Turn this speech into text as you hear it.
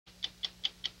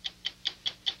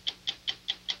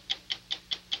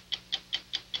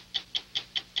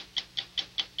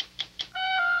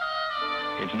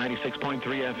It's 96.3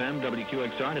 FM,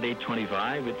 WQXR at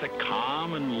 8:25. It's a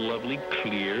calm and lovely,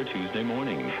 clear Tuesday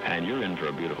morning, and you're in for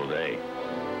a beautiful day.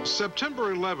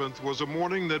 September 11th was a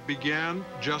morning that began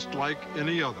just like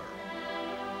any other.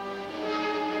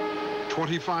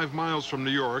 25 miles from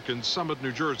New York in Summit,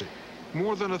 New Jersey,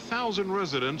 more than 1,000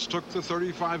 residents took the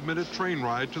 35-minute train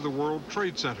ride to the World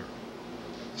Trade Center.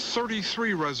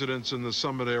 33 residents in the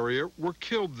Summit area were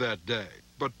killed that day,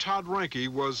 but Todd Ranke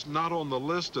was not on the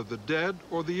list of the dead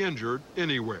or the injured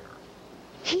anywhere.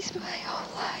 He's my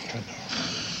whole life.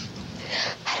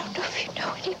 I don't know if you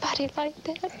know anybody like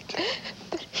that,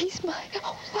 but he's my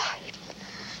whole life.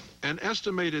 An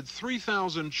estimated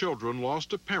 3,000 children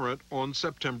lost a parent on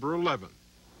September 11th,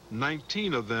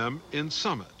 19 of them in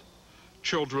Summit.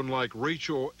 Children like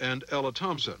Rachel and Ella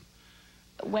Thompson.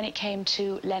 When it came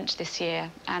to Lent this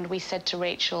year, and we said to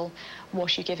Rachel,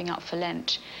 what are you giving up for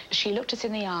Lent? She looked us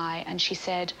in the eye and she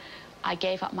said, I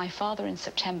gave up my father in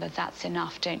September. That's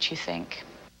enough, don't you think?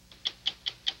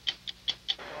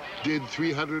 Did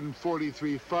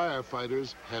 343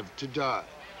 firefighters have to die?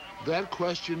 That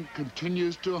question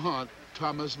continues to haunt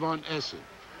Thomas von Essen,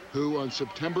 who on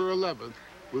September 11th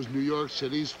was New York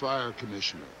City's fire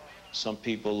commissioner. Some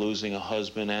people losing a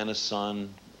husband and a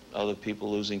son, other people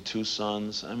losing 2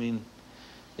 sons. I mean,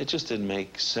 it just didn't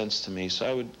make sense to me. So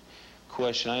I would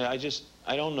question,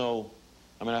 I don't know.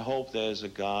 I mean, I hope there's a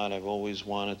God. I've always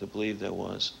wanted to believe there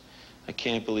was. I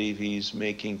can't believe he's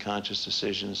making conscious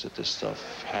decisions that this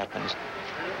stuff happens.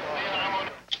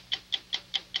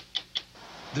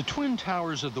 The Twin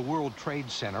Towers of the World Trade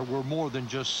Center were more than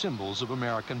just symbols of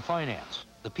American finance.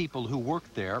 The people who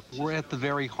worked there were at the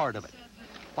very heart of it,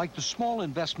 like the small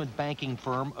investment banking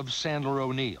firm of Sandler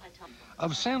O'Neill.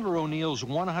 Of Sandler O'Neill's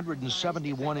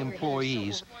 171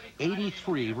 employees,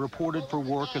 83 reported for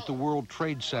work at the World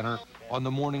Trade Center on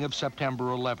the morning of September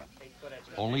 11th.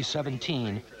 Only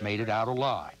 17 made it out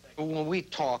alive. When we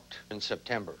talked in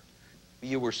September,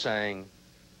 you were saying,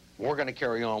 we're going to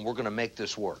carry on, we're going to make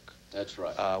this work. That's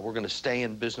right. We're going to stay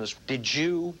in business. Did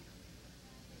you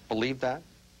believe that?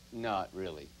 Not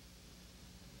really.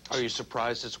 Are you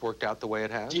surprised it's worked out the way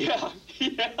it has? Yeah.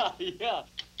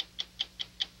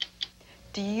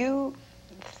 Do you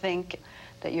think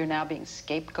that you're now being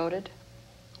scapegoated?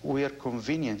 We are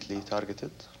conveniently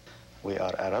targeted. We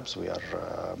are Arabs, we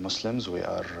are Muslims, we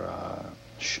are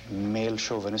male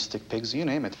chauvinistic pigs, you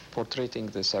name it. Portraying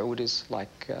the Saudis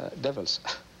like devils.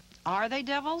 Are they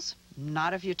devils?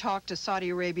 Not if you talk to Saudi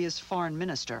Arabia's foreign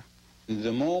minister.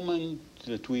 The moment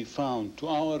that we found, to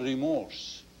our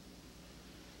remorse,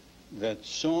 that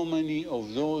so many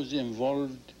of those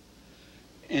involved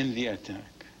in the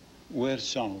attack were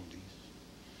Saudis,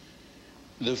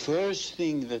 the first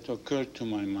thing that occurred to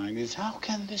my mind is, how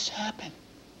can this happen?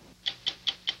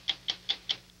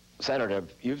 Senator,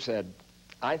 you've said,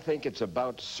 I think it's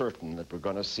about certain that we're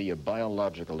going to see a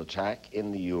biological attack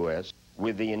in the U.S.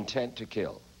 with the intent to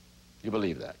kill. You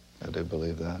believe that? I do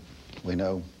believe that. We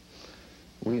know,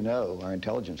 our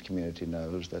intelligence community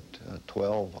knows that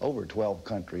over 12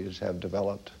 countries have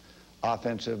developed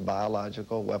offensive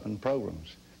biological weapon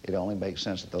programs. It only makes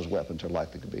sense that those weapons are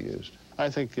likely to be used. I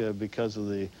think because of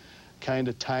the kind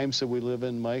of times that we live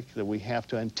in, Mike, that we have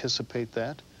to anticipate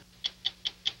that.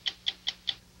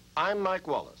 I'm Mike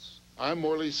Wallace. I'm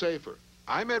Morley Safer.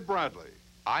 I'm Ed Bradley.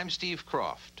 I'm Steve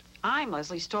Croft. I'm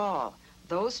Leslie Stahl.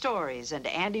 Those stories and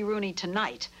Andy Rooney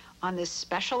tonight on this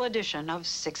special edition of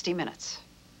 60 Minutes.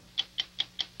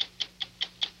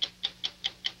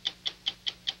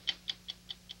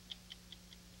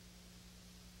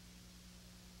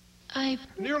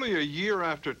 Nearly a year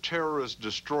after terrorists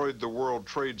destroyed the World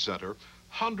Trade Center,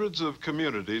 hundreds of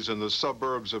communities in the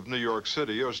suburbs of New York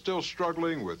City are still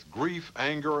struggling with grief,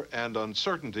 anger, and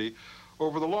uncertainty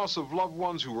over the loss of loved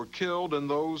ones who were killed and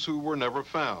those who were never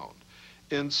found.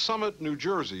 In Summit, New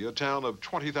Jersey, a town of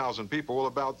 20,000 people,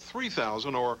 about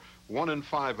 3,000, or 1 in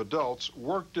 5 adults,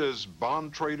 worked as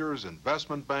bond traders,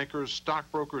 investment bankers,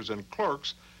 stockbrokers, and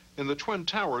clerks in the Twin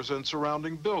Towers and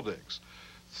surrounding buildings.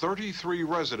 33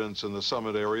 residents in the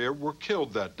Summit area were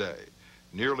killed that day,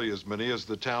 nearly as many as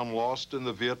the town lost in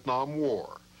the Vietnam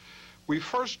War. We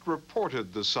first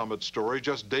reported the Summit story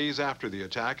just days after the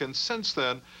attack, and since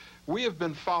then, we have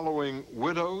been following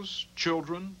widows,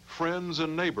 children, friends,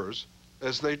 and neighbors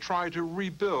as they try to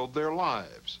rebuild their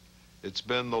lives. It's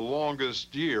been the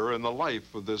longest year in the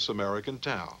life of this American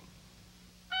town.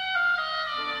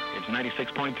 It's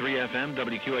 96.3 FM,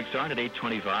 WQXR at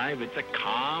 8:25. It's a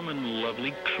calm and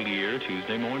lovely, clear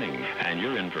Tuesday morning, and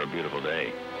you're in for a beautiful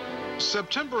day.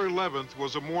 September 11th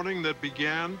was a morning that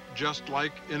began just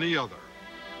like any other.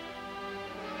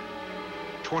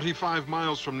 25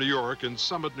 miles from New York in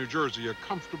Summit, New Jersey, a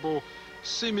comfortable,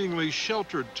 seemingly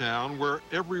sheltered town where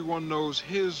everyone knows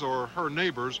his or her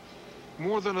neighbors,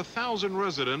 more than 1,000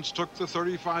 residents took the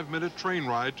 35-minute train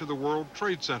ride to the World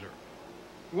Trade Center.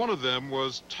 One of them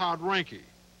was Todd Ranke,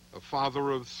 a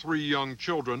father of 3 young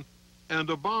children, and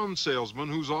a bond salesman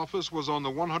whose office was on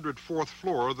the 104th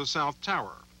floor of the South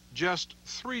Tower. Just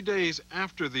 3 days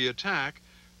after the attack,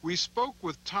 we spoke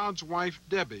with Todd's wife,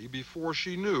 Debbie, before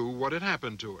she knew what had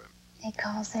happened to him. He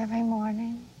calls every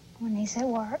morning when he's at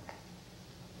work.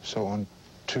 So on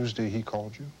Tuesday, he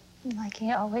called you? Like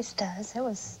he always does. It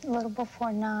was a little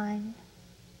before 9.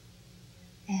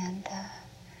 And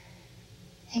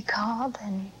he called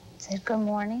and said, "Good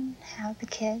morning. How are the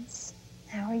kids?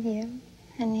 How are you?"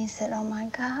 And he said, "Oh, my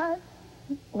God,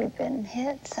 we've been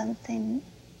hit. Something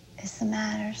is the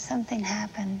matter. Something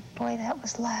happened. Boy, that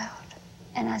was loud."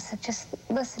 And I said, "Just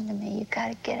listen to me. You got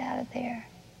to get out of there."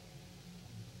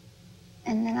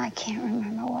 And then I can't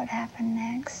remember what happened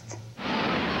next.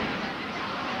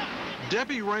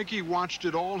 Debbie Ranke watched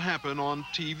it all happen on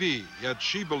TV, yet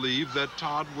she believed that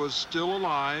Todd was still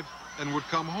alive and would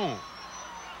come home.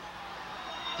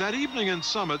 That evening in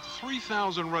Summit,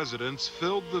 3,000 residents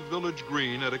filled the village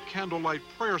green at a candlelight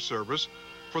prayer service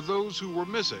for those who were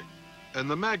missing, and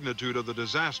the magnitude of the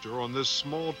disaster on this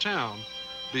small town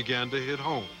began to hit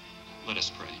home. Let us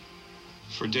pray.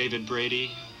 For David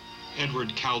Brady,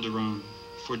 Edward Calderon,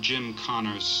 for Jim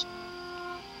Connors,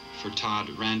 for Todd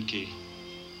Ranke,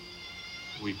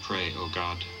 we pray, O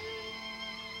God.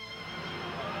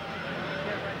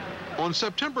 On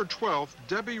September 12th,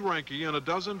 Debbie Ranke and a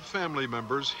dozen family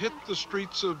members hit the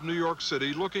streets of New York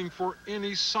City looking for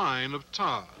any sign of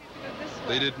Todd.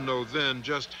 They didn't know then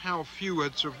just how few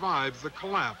had survived the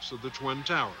collapse of the Twin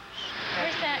Towers.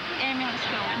 Where's that ambulance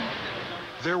going?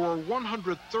 There were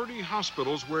 130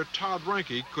 hospitals where Todd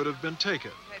Ranke could have been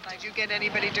taken. Did you get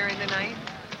anybody during the night?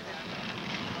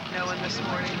 No one this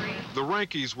morning? The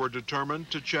Rankes were determined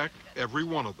to check every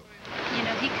one of them. You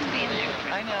know, he could be in there.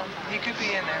 I know. He could be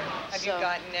in there. Have you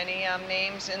gotten any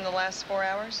names in the last 4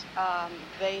 hours?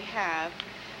 They have,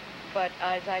 but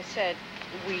as I said,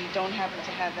 we don't happen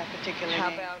to have that particular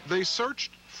name. They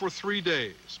searched for 3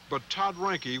 days, but Todd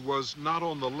Ranke was not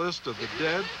on the list of the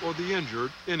dead or the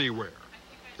injured anywhere.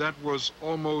 That was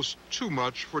almost too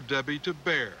much for Debbie to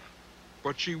bear,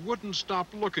 but she wouldn't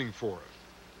stop looking for it.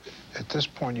 At this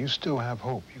point, you still have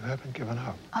hope. You haven't given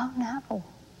up. Oh, no.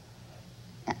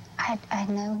 I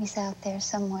know he's out there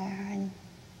somewhere, and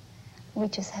we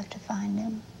just have to find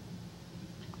him.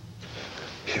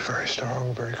 You're very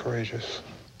strong, very courageous.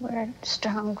 We're a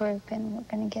strong group, and we're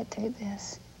going to get through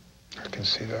this. I can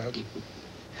see that.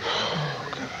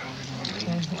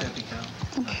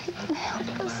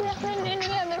 Help us out in any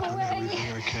other way.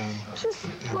 Everything I can. Just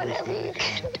whatever you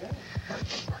can do.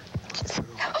 Just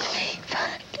help me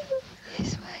find him.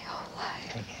 He's my whole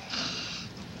life.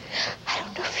 I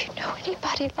don't know if you know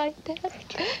anybody like that,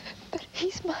 but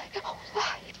he's my whole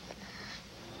life.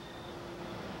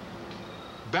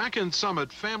 Back in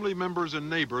Summit, family members and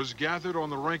neighbors gathered on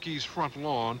the Rankes' front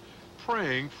lawn,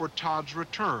 praying for Todd's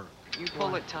return. You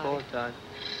pull it, Todd. Pull it, Todd.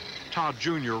 Todd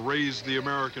Jr. raised the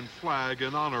American flag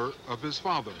in honor of his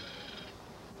father,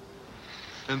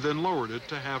 and then lowered it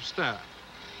to half-staff.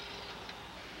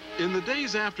 In the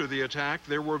days after the attack,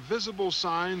 there were visible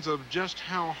signs of just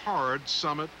how hard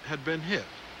Summit had been hit.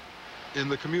 In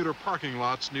the commuter parking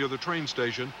lots near the train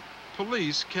station,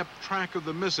 police kept track of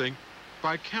the missing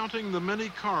by counting the many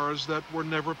cars that were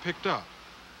never picked up.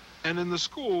 And in the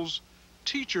schools,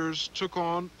 teachers took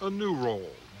on a new role,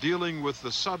 dealing with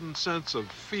the sudden sense of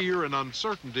fear and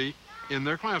uncertainty in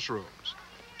their classrooms.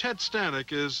 Ted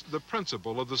Stanek is the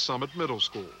principal of the Summit Middle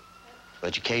School.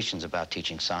 Education's about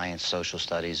teaching science, social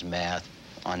studies, math.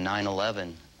 On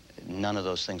 9/11, none of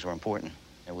those things were important.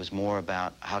 It was more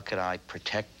about how could I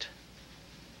protect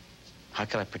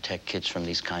kids from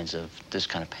this kind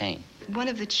of pain. One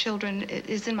of the children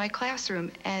is in my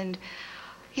classroom, and,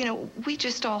 you know, we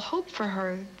just all hoped for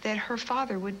her that her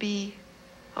father would be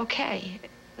okay.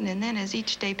 And then as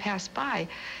each day passed by,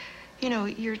 you know,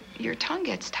 your tongue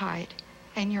gets tied,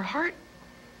 and your heart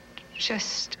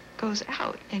just goes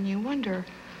out, and you wonder,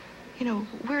 you know,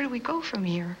 where do we go from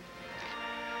here?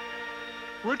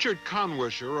 Richard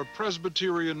Conwisher, a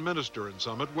Presbyterian minister in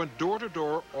Summit, went door to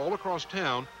door all across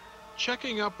town,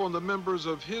 checking up on the members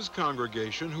of his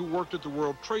congregation who worked at the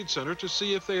World Trade Center to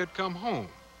see if they had come home.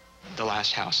 The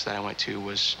last house that I went to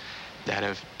was that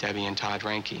of Debbie and Todd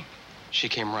Ranke. She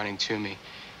came running to me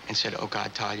and said, "Oh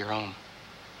God, Todd, you're home."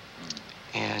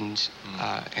 And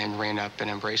ran up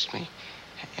and embraced me.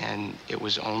 And it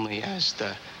was only as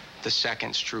the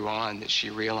seconds drew on that she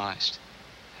realized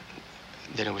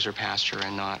that it was her pastor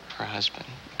and not her husband,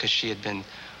 because she had been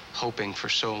hoping for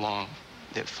so long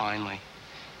that finally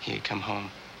he had come home.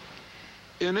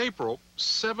 In April,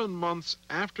 7 months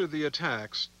after the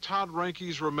attacks, Todd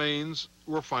Ranke's remains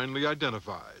were finally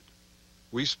identified.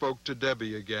 We spoke to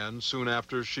Debbie again soon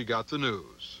after she got the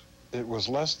news. It was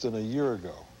less than a year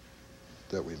ago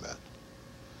that we met.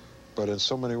 But in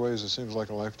so many ways, it seems like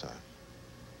a lifetime.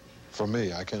 For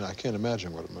me, I can't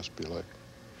imagine what it must be like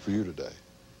for you today.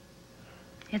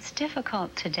 It's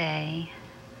difficult today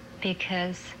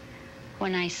because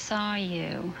when I saw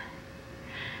you,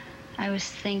 I was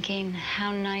thinking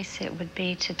how nice it would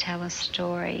be to tell a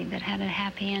story that had a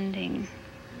happy ending.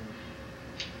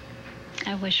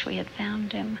 I wish we had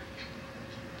found him.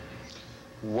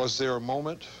 Was there a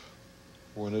moment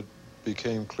when it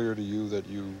became clear to you that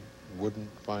you wouldn't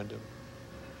find him?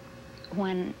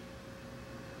 When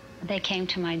they came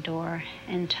to my door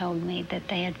and told me that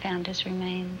they had found his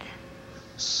remains.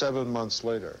 7 months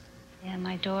later. Yeah,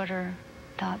 my daughter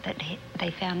thought that they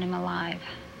found him alive.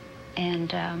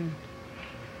 And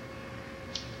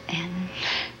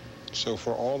so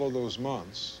for all of those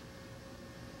months,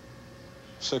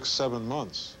 6, 7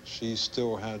 months, she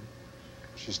still had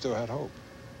hope.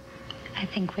 I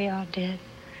think we all did.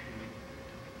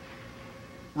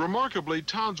 Remarkably,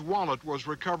 Todd's wallet was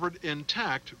recovered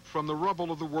intact from the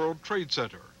rubble of the World Trade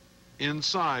Center.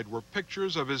 Inside were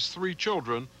pictures of his 3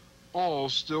 children, all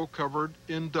still covered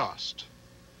in dust.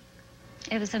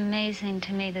 It was amazing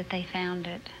to me that they found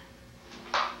it.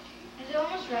 Is it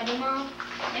almost ready, Mom?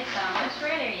 It's almost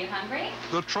ready. Are you hungry?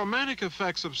 The traumatic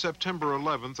effects of September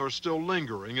 11th are still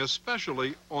lingering,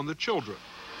 especially on the children.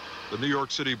 The New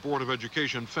York City Board of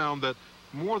Education found that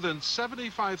more than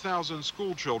 75,000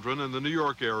 school children in the New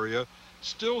York area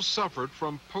still suffered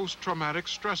from post-traumatic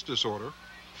stress disorder,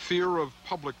 fear of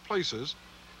public places,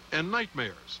 and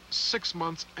nightmares 6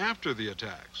 months after the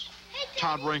attacks.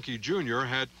 Todd Ranke Jr.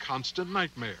 had constant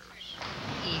nightmares.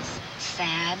 He's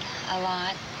sad a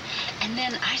lot. And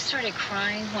then I started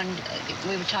crying when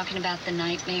we were talking about the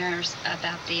nightmares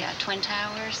about the Twin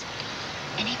Towers.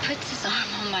 And he puts his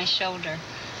arm on my shoulder,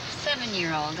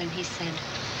 7-year-old, and he said,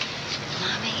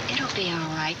 "Mommy, it'll be all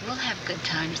right. We'll have good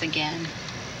times again."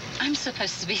 I'm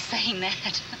supposed to be saying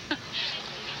that.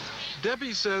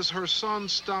 Debbie says her son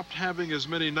stopped having as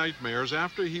many nightmares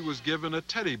after he was given a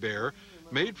teddy bear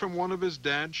made from one of his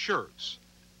dad's shirts.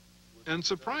 And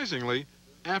surprisingly,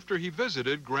 after he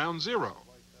visited Ground Zero.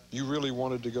 You really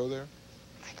wanted to go there?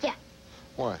 Yeah.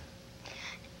 Why?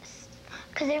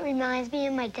 Because it reminds me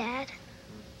of my dad.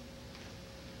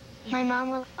 My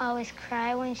mom would always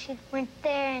cry when she went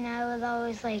there, and I would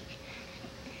always, like,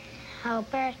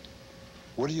 help her.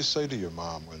 What do you say to your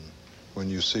mom when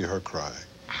you see her cry?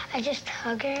 I just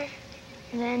hug her,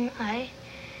 and then I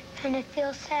kind of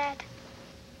feel sad.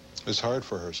 It's hard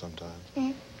for her sometimes.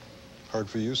 Mm-hmm. Hard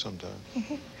for you sometimes.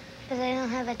 Because I don't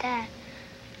have a dad.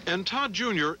 And Todd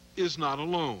Jr. is not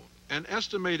alone. An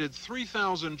estimated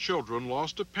 3,000 children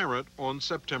lost a parent on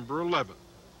September 11th,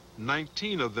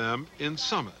 19 of them in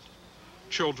Summit.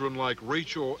 Children like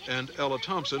Rachel and Ella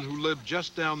Thompson, who lived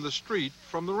just down the street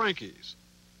from the Rankes.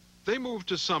 They moved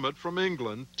to Summit from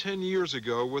England 10 years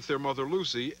ago with their mother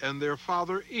Lucy and their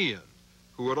father Ian,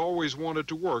 who had always wanted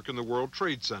to work in the World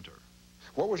Trade Center.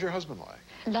 What was your husband like?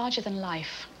 Larger than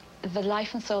life. The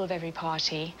life and soul of every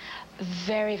party.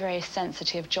 Very, very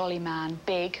sensitive, jolly man,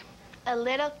 big. A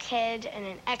little kid in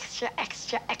an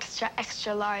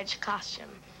extra large costume.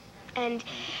 And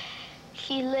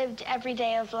he lived every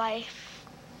day of life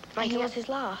like it was his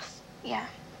last. Yeah.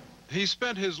 He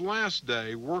spent his last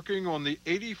day working on the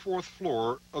 84th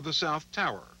floor of the South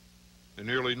Tower. And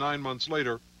nearly 9 months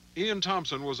later, Ian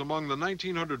Thompson was among the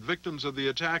 1,900 victims of the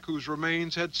attack whose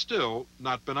remains had still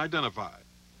not been identified.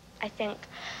 I think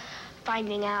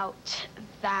finding out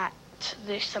that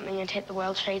there's something that hit the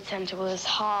World Trade Center was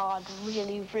hard,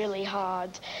 really, really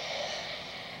hard.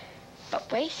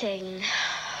 But waiting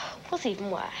was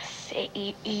even worse.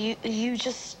 You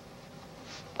just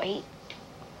wait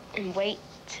and wait,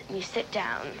 and you sit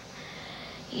down.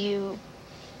 You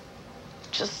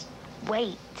just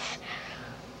wait.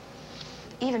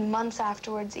 Even months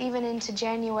afterwards, even into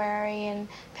January and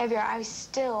February, I was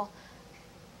still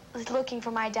looking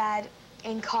for my dad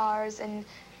in cars and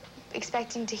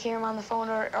expecting to hear him on the phone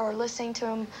or listening to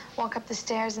him walk up the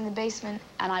stairs in the basement.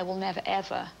 And I will never,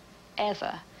 ever,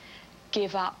 ever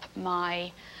give up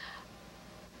my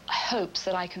hopes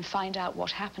that I can find out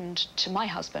what happened to my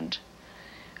husband.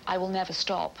 I will never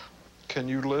stop. Can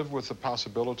you live with the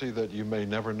possibility that you may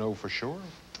never know for sure?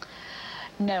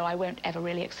 No, I won't ever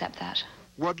really accept that.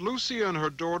 What Lucy and her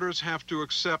daughters have to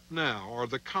accept now are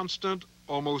the constant,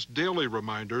 almost daily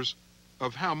reminders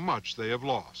of how much they have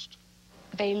lost.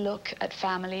 They look at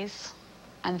families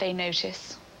and they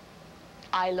notice.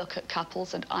 I look at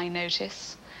couples and I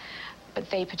notice, but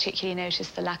they particularly notice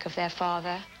the lack of their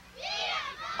father.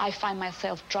 I find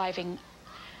myself driving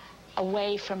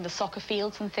away from the soccer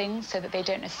fields and things so that they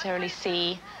don't necessarily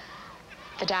see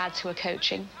the dads who are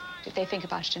coaching. They think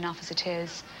about it enough as it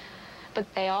is.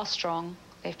 But they are strong.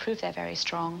 They've proved they're very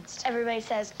strong. Everybody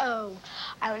says, oh,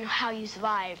 I don't know how you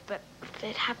survive, but if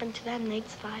it happened to them, they'd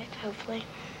survive, hopefully.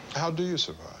 How do you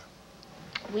survive?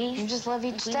 You just live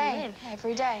each day,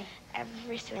 every day.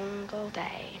 Every single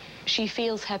day. She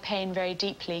feels her pain very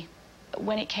deeply.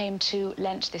 When it came to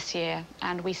Lent this year,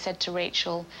 and we said to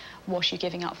Rachel, what are you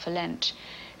giving up for Lent?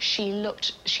 She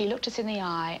looked us in the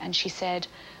eye and she said,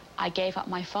 I gave up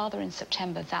my father in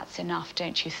September. That's enough,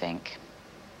 don't you think?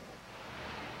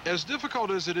 As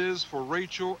difficult as it is for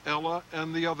Rachel, Ella,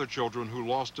 and the other children who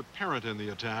lost a parent in the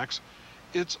attacks,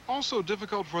 it's also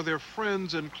difficult for their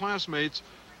friends and classmates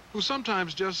who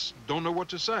sometimes just don't know what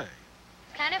to say.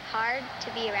 It's kind of hard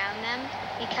to be around them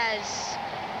because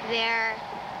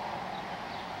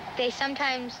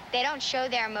they don't show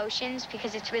their emotions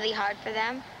because it's really hard for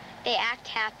them. They act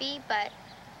happy, but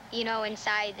you know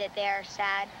inside that they're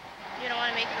sad. You don't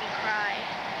want to make them cry,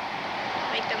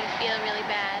 make them feel really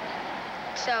bad.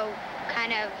 So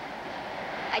kind of,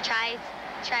 I try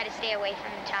to stay away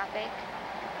from the topic.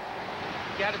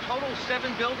 You had a total of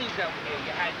 7 buildings out here.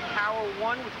 You had Tower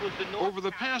 1, which was the north. Over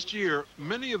the past year,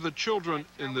 many of the children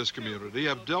in this community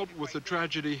have dealt with the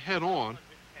tragedy head-on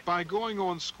by going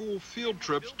on school field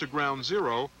trips to Ground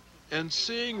Zero and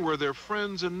seeing where their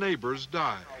friends and neighbors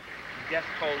died. The death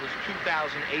toll is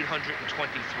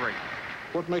 2,823.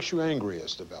 What makes you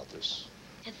angriest about this?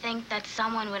 To think that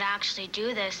someone would actually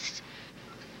do this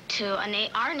to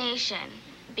our nation,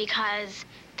 because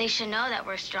they should know that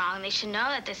we're strong. They should know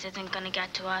that this isn't going to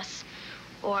get to us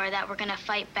or that we're going to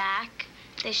fight back.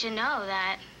 They should know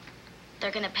that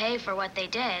they're going to pay for what they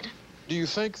did. Do you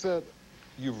think that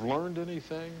you've learned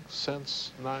anything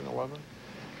since 9/11?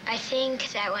 I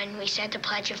think that when we said the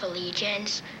Pledge of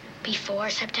Allegiance before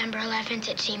September 11th,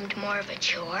 it seemed more of a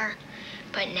chore.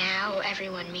 But now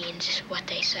everyone means what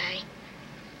they say.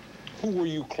 Who were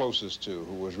you closest to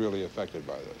who was really affected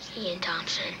by this? Ian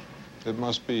Thompson. It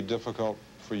must be difficult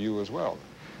for you as well.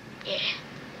 Yeah.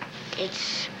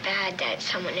 It's bad that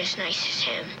someone as nice as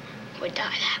him would die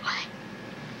that way.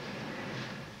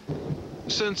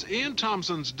 Since Ian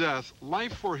Thompson's death,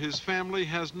 life for his family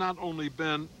has not only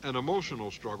been an emotional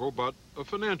struggle, but a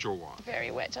financial one. Very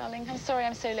wet, darling. I'm sorry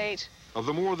I'm so late. Of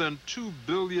the more than $2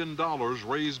 billion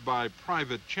raised by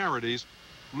private charities,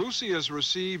 Lucy has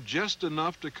received just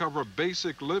enough to cover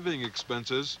basic living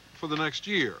expenses for the next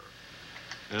year.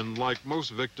 And like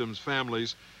most victims'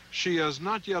 families, she has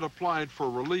not yet applied for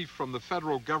relief from the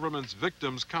federal government's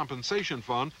Victims' Compensation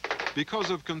Fund because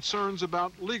of concerns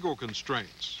about legal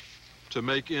constraints. To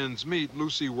make ends meet,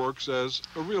 Lucy works as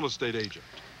a real estate agent.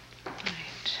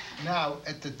 Now,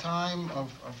 at the time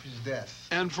of his death.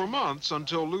 And for months,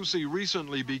 until Lucy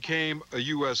recently became a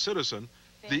U.S. citizen,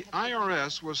 the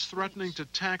IRS was threatening to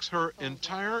tax her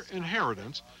entire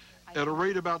inheritance at a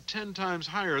rate about 10 times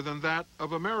higher than that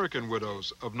of American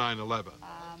widows of 9/11.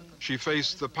 She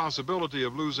faced the possibility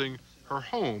of losing her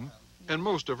home and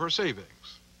most of her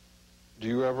savings. Do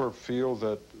you ever feel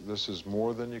that this is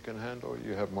more than you can handle?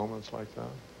 You have moments like that?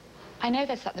 I know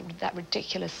there's that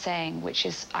ridiculous saying, which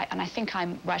is, and I think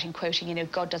I'm right in quoting, you know,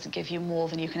 God doesn't give you more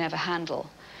than you can ever handle.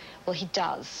 Well, he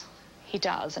does. He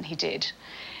does, and he did.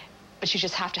 But you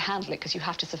just have to handle it because you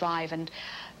have to survive. And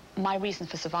my reason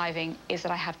for surviving is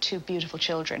that I have 2 beautiful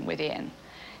children with Ian.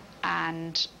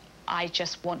 And I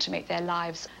just want to make their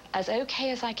lives as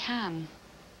okay as I can.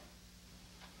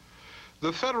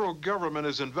 The federal government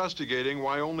is investigating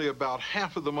why only about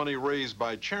half of the money raised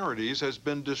by charities has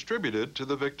been distributed to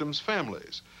the victims'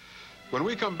 families. When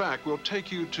we come back, we'll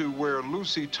take you to where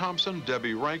Lucy Thompson,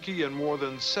 Debbie Reinke, and more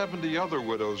than 70 other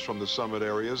widows from the summit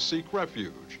areas seek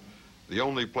refuge. The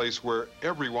only place where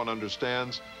everyone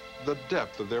understands the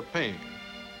depth of their pain.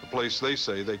 A place they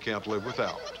say they can't live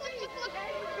without.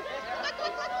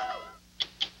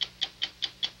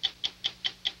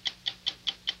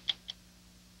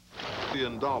 $1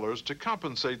 billion to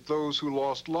compensate those who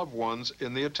lost loved ones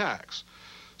in the attacks.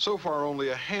 So far, only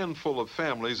a handful of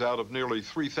families out of nearly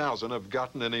 3,000 have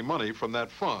gotten any money from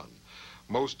that fund.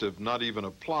 Most have not even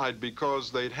applied because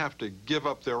they'd have to give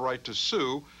up their right to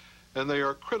sue, and they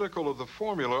are critical of the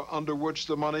formula under which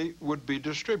the money would be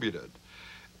distributed.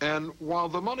 And while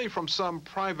the money from some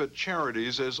private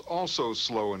charities is also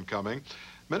slow in coming,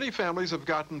 many families have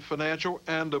gotten financial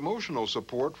and emotional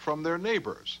support from their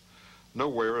neighbors.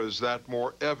 Nowhere is that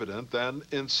more evident than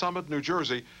in Summit, New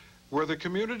Jersey, where the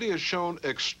community has shown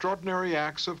extraordinary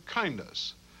acts of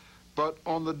kindness. But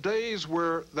on the days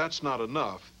where that's not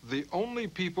enough, the only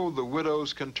people the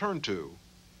widows can turn to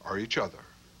are each other.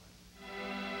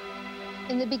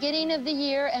 In the beginning of the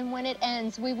year and when it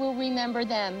ends, we will remember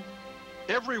them.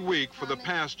 Every week for the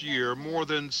past year, more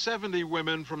than 70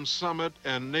 women from Summit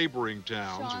and neighboring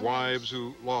towns, wives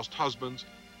who lost husbands,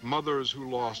 mothers who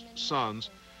lost sons,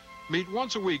 meet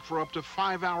once a week for up to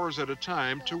 5 hours at a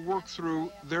time to work through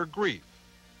their grief.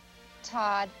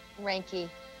 Todd Ranke.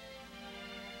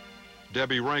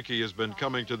 Debbie Ranke has been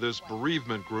coming to this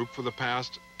bereavement group for the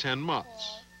past 10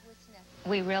 months.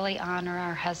 We really honor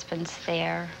our husbands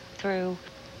there through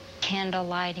candle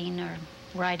lighting or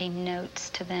writing notes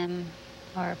to them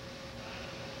or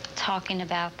talking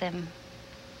about them.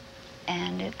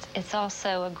 And it's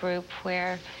also a group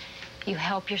where you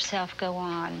help yourself go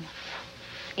on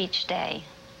each day.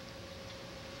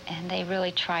 And they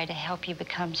really try to help you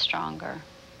become stronger.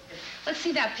 Let's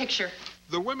see that picture.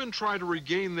 The women try to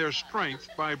regain their strength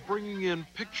by bringing in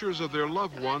pictures of their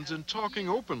loved ones and talking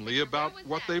openly about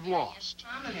what they've lost.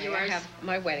 Okay, I have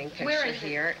my wedding picture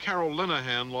here. Carol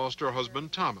Linehan lost her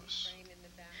husband, Thomas.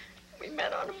 We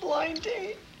met on a blind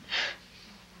date.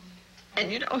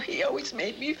 And, you know, he always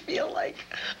made me feel like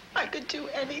I could do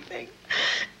anything.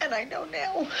 And I know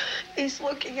now he's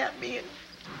looking at me and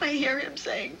I hear him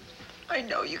saying, I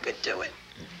know you could do it.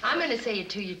 I'm going to say it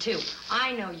to you, too.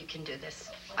 I know you can do this.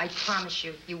 I promise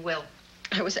you, you will.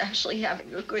 I was actually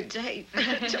having a good day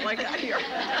until I got here.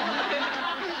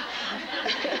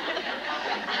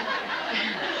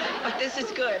 But this is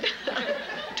good.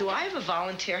 Do I have a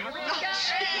volunteer?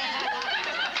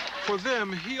 For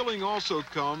them, healing also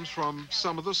comes from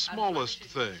some of the smallest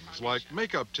things, like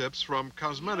makeup tips from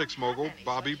cosmetics mogul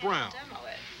Bobby Brown.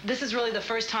 This is really the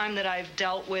first time that I've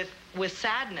dealt with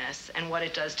sadness and what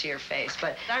it does to your face.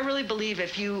 But I really believe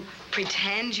if you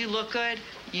pretend you look good,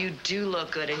 you do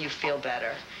look good and you feel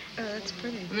better. Oh, that's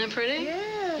pretty. Isn't that pretty?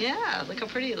 Yeah. Yeah, look how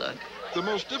pretty you look. The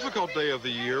most difficult day of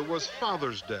the year was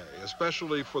Father's Day,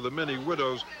 especially for the many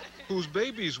widows whose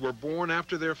babies were born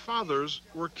after their fathers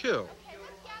were killed.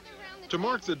 To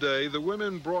mark the day, the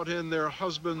women brought in their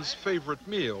husband's favorite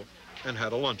meal and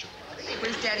had a luncheon.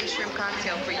 Where's Daddy's shrimp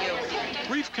cocktail for you?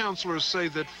 Grief counselors say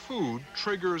that food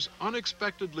triggers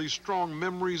unexpectedly strong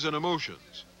memories and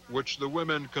emotions, which the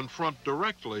women confront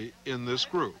directly in this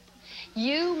group.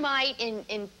 You might,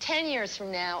 in 10 years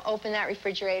from now, open that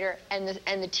refrigerator and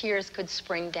the tears could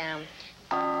spring down.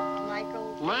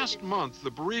 Michael. Last month,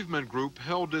 the bereavement group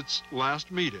held its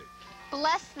last meeting.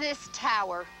 Bless this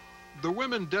tower. The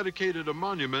women dedicated a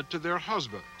monument to their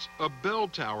husbands, a bell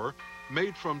tower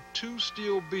made from 2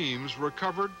 steel beams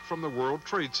recovered from the World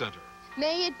Trade Center.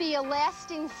 May it be a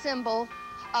lasting symbol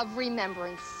of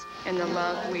remembrance. And the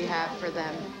love we have for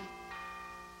them.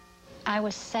 I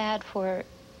was sad for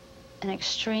an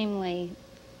extremely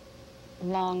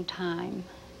long time.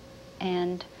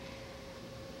 And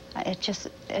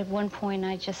at one point,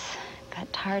 I just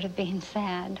got tired of being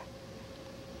sad.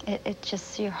 It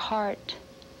just, your heart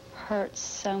hurts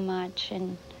so much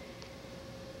and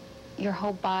your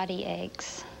whole body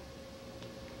aches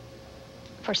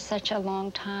for such a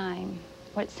long time,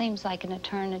 what seems like an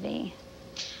eternity.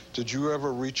 Did you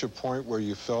ever reach a point where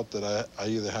you felt that I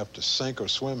either have to sink or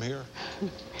swim here?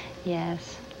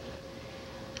 Yes.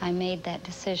 I made that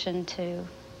decision to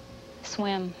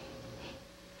swim.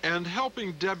 And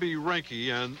helping Debbie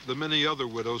Ranke and the many other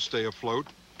widows stay afloat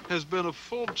has been a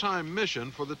full-time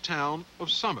mission for the town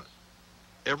of Summit.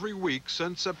 Every week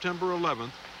since September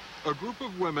 11th, a group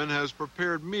of women has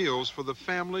prepared meals for the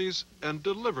families and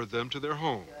delivered them to their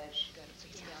homes.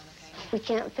 We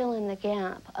can't fill in the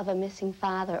gap of a missing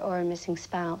father or a missing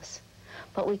spouse,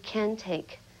 but we can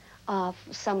take off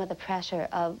some of the pressure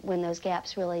of when those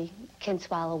gaps really can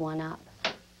swallow one up.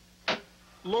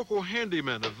 Local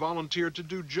handymen have volunteered to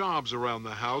do jobs around the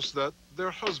house that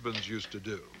their husbands used to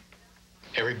do.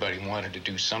 Everybody wanted to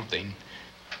do something.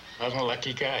 I'm a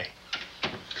lucky guy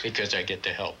because I get to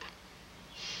help.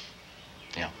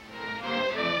 Yeah.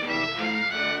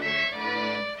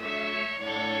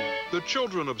 The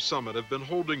children of Summit have been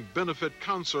holding benefit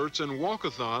concerts and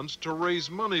walkathons to raise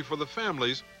money for the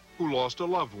families who lost a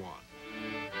loved one.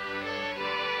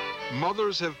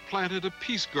 Mothers have planted a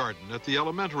peace garden at the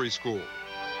elementary school.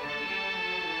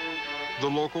 The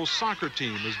local soccer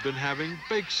team has been having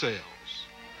bake sales.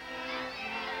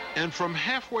 And from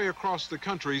halfway across the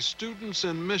country, students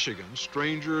in Michigan,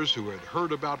 strangers who had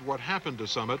heard about what happened to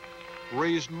Summit,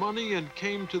 raised money and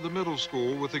came to the middle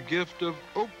school with a gift of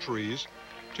oak trees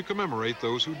to commemorate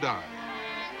those who died.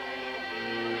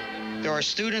 There are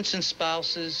students and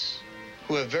spouses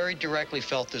who have very directly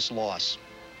felt this loss.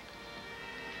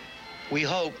 We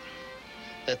hope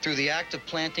that through the act of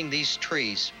planting these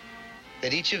trees,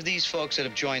 that each of these folks that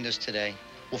have joined us today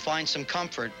will find some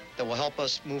comfort that will help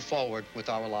us move forward with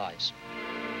our lives.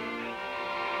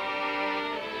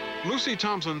 Lucy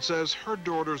Thompson says her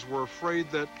daughters were afraid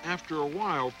that after a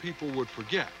while, people would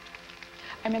forget.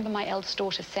 I remember my eldest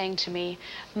daughter saying to me,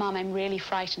 "Mum, I'm really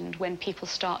frightened when people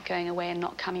start going away and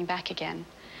not coming back again."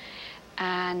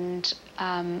 And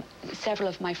several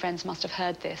of my friends must have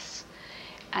heard this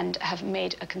and have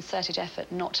made a concerted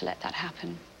effort not to let that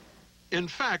happen. In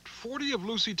fact, 40 of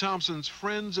Lucy Thompson's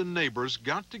friends and neighbors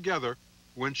got together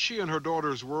when she and her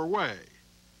daughters were away.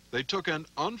 They took an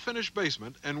unfinished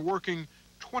basement and, working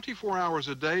 24 hours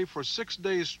a day for 6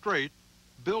 days straight,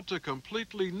 built a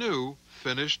completely new,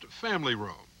 finished family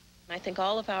room. I think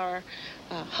all of our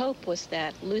hope was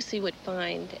that Lucy would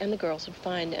find, and the girls would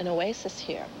find, an oasis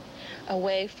here,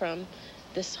 away from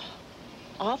this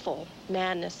awful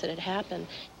madness that had happened.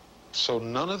 So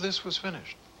none of this was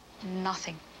finished?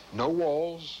 Nothing. No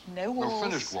walls? No walls. No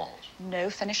finished walls? No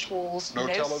finished walls. No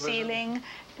television? Ceiling.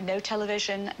 No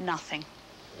television. Nothing.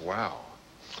 Wow.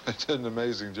 They did an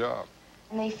amazing job.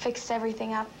 And they fixed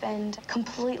everything up and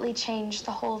completely changed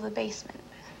the whole of the basement.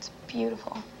 It's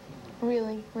beautiful.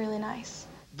 Really, really nice.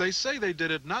 They say they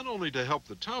did it not only to help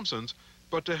the Thompsons,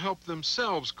 but to help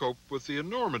themselves cope with the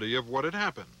enormity of what had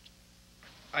happened.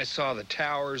 I saw the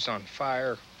towers on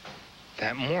fire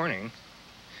that morning.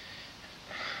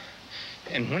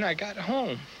 And when I got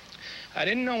home, I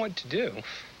didn't know what to do.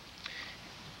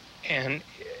 And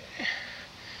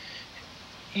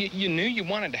you knew you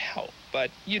wanted to help, but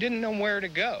you didn't know where to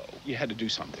go. You had to do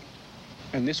something.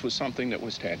 And this was something that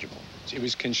was tangible. It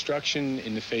was construction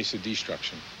in the face of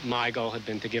destruction. My goal had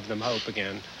been to give them hope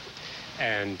again,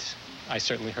 and I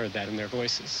certainly heard that in their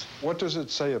voices. What does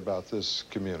it say about this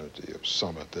community of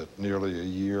Summit that nearly a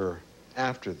year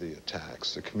after the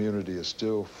attacks, the community is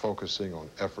still focusing on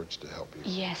efforts to help you?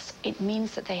 Yes, it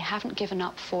means that they haven't given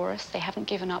up for us. They haven't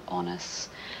given up on us.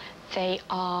 They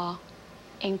are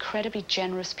incredibly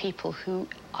generous people who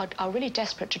are really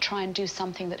desperate to try and do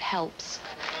something that helps.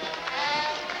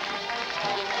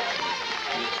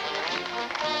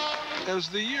 As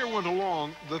the year went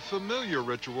along, the familiar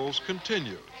rituals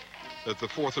continued. At the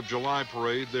 4th of July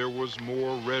parade, there was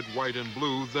more red, white, and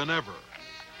blue than ever.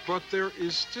 But there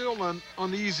is still an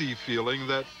uneasy feeling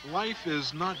that life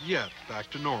is not yet back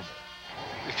to normal.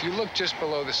 If you look just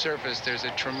below the surface, there's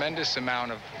a tremendous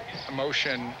amount of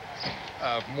emotion,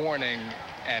 of mourning,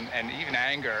 and even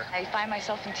anger. I find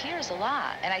myself in tears a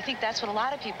lot, and I think that's what a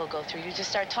lot of people go through. You just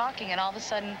start talking, and all of a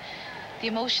sudden, the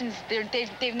emotions,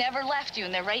 they've never left you,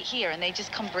 and they're right here, and they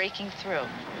just come breaking through.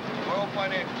 Well,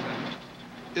 financial.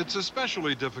 It's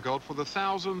especially difficult for the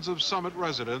thousands of Summit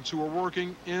residents who were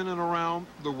working in and around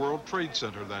the World Trade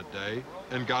Center that day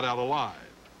and got out alive.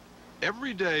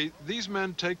 Every day, these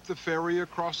men take the ferry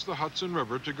across the Hudson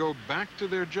River to go back to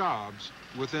their jobs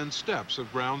within steps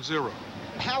of Ground Zero.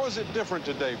 How is it different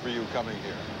today for you coming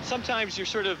here? Sometimes you're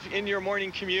sort of in your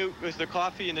morning commute with the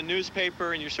coffee and the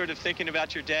newspaper, and you're sort of thinking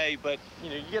about your day, but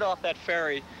you get off that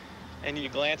ferry and you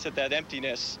glance at that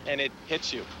emptiness and it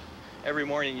hits you. Every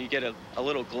morning you get a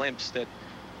little glimpse that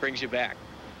brings you back.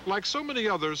 Like so many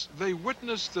others, they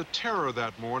witnessed the terror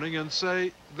that morning and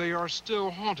say they are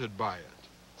still haunted by it.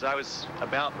 I was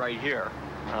about right here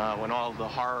when all the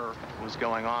horror was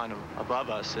going on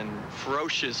above us, and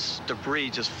ferocious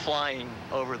debris just flying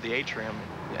over the atrium.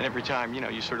 And every time,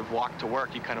 you sort of walk to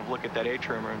work, you kind of look at that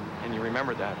atrium and you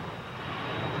remember that.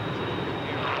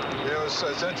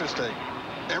 It's interesting.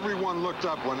 Everyone looked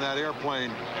up when that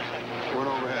airplane went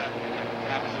overhead.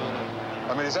 Absolutely.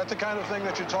 I mean, is that the kind of thing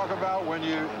that you talk about when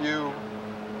you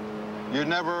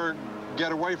never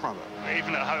get away from it?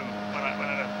 Even at home, when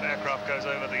an aircraft goes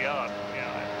over the yard,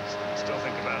 I still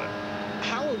think about it.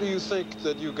 How do you think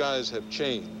that you guys have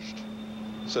changed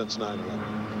since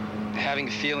 9/11? Having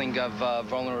a feeling of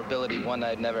vulnerability, one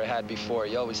I'd never had before.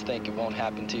 You always think it won't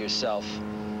happen to yourself.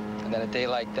 And then a day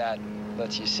like that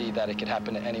lets you see that it could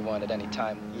happen to anyone at any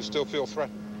time. You still feel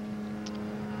threatened?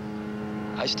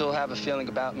 I still have a feeling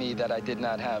about me that I did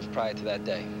not have prior to that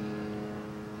day.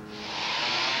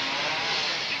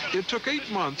 It took 8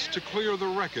 months to clear the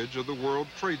wreckage of the World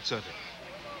Trade Center.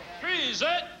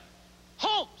 Reset!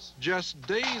 Holmes! Just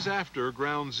days after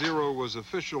Ground Zero was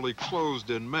officially closed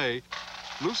in May,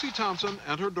 Lucy Thompson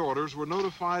and her daughters were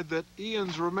notified that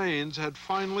Ian's remains had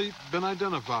finally been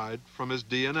identified from his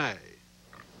DNA.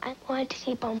 I wanted to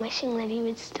keep on wishing that he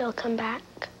would still come back.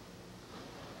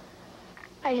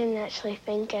 I didn't actually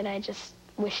think it, I just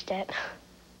wished it.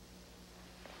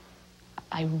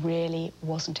 I really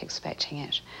wasn't expecting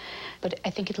it. But I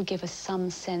think it'll give us some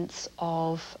sense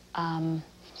of,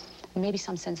 maybe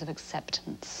some sense of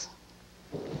acceptance.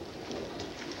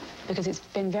 Because it's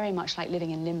been very much like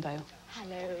living in limbo.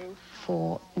 Hello.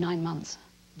 For 9 months.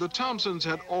 The Thompsons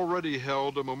had already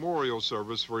held a memorial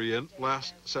service for Ian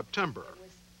last September.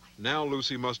 Now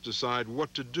Lucy must decide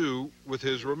what to do with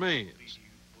his remains.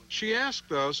 She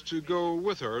asked us to go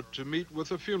with her to meet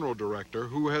with a funeral director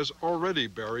who has already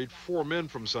buried 4 men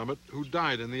from Summit who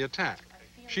died in the attack.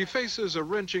 She faces a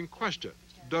wrenching question.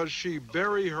 Does she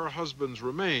bury her husband's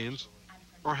remains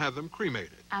or have them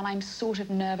cremated? And I'm sort of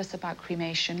nervous about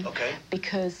cremation. Okay.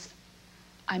 Because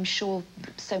I'm sure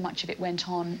so much of it went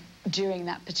on during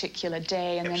that particular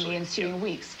day and then the ensuing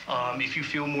weeks. If you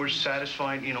feel more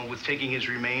satisfied, you know, with taking his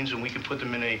remains, and we can put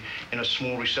them in a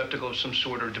small receptacle of some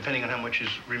sort, or depending on how much is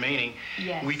remaining,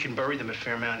 yes, we can bury them at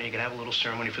Fairmount, and you can have a little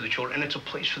ceremony for the children, and it's a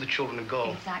place for the children to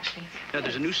go. Exactly. Now,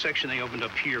 there's a new section they opened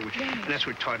up here, and that's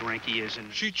where Todd Ranke is.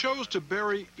 And she chose to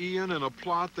bury Ian in a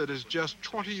plot that is just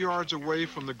 20 yards away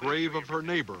from the grave of her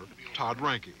neighbor, Todd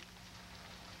Ranke.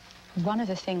 One of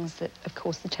the things that, of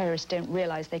course, the terrorists don't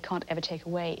realize they can't ever take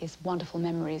away is wonderful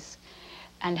memories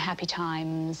and happy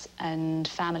times and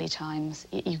family times.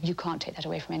 You can't take that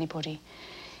away from anybody.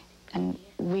 And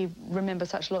we remember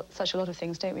such a lot of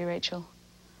things, don't we, Rachel?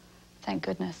 Thank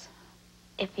goodness.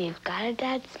 If you've got a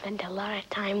dad, spend a lot of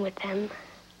time with him.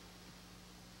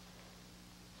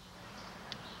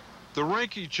 The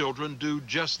Ranke children do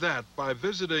just that by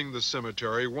visiting the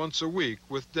cemetery once a week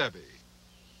with Debbie.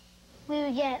 We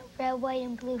would get red, white,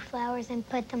 and blue flowers and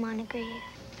put them on a grave.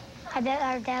 I bet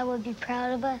our dad would be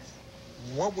proud of us.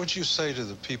 What would you say to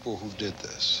the people who did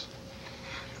this?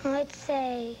 I'd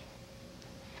say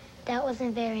that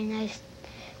wasn't very nice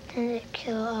to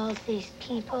kill all of these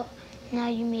people. Now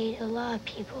you made a lot of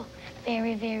people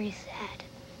very, very sad.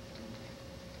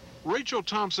 Rachel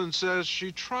Thompson says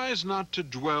she tries not to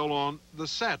dwell on the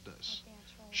sadness.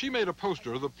 She made a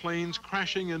poster of the planes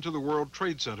crashing into the World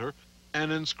Trade Center and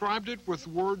inscribed it with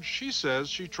words she says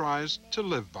she tries to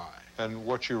live by. And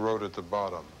what you wrote at the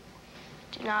bottom?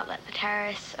 Do not let the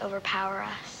terrorists overpower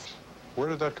us. Where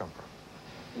did that come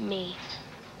from? Me.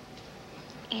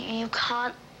 You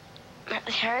can't let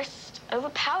the terrorists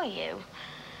overpower you.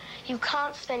 You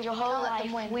can't spend your whole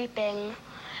life weeping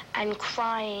and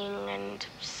crying and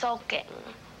sulking.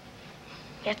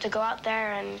 You have to go out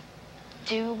there and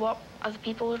do what other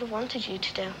people would have wanted you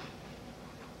to do.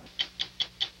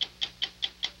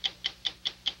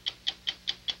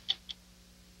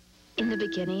 In the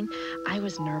beginning, I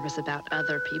was nervous about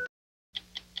other people.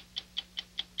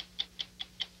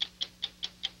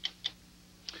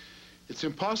 It's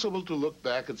impossible to look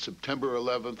back at September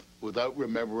 11th without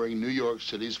remembering New York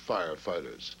City's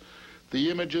firefighters.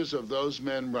 The images of those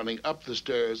men running up the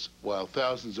stairs while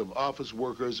thousands of office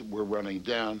workers were running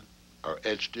down are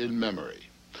etched in memory.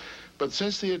 But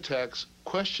since the attacks,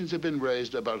 questions have been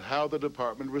raised about how the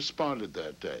department responded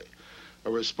that day. A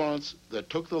response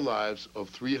that took the lives of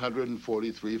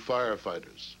 343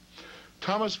 firefighters.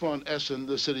 Thomas von Essen,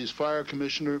 the city's fire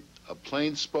commissioner, a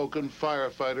plain-spoken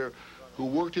firefighter who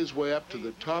worked his way up to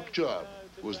the top job,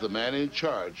 was the man in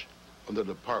charge on the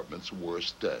department's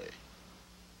worst day.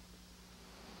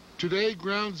 Today,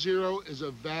 Ground Zero is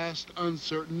a vast,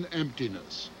 uncertain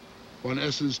emptiness. Von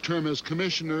Essen's term as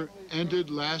commissioner ended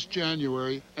last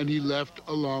January, and he left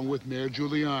along with Mayor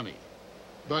Giuliani.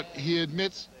 But he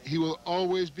admits he will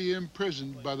always be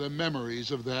imprisoned by the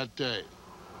memories of that day.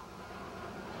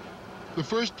 The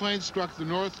first plane struck the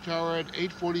North Tower at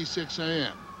 8:46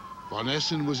 a.m. Von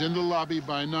Essen was in the lobby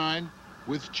by 9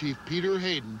 with Chief Peter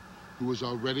Hayden, who was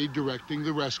already directing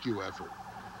the rescue effort.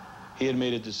 He had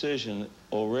made a decision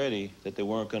already that they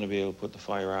weren't going to be able to put the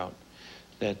fire out,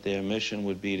 that their mission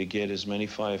would be to get as many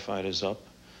firefighters up,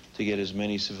 to get as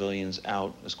many civilians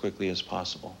out as quickly as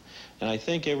possible. And I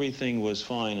think everything was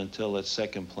fine until that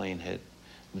second plane hit.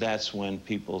 That's when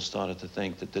people started to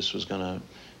think that this was going to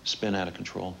spin out of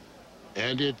control.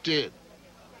 And it did.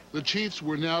 The chiefs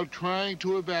were now trying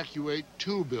to evacuate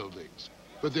 2 buildings,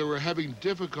 but they were having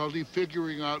difficulty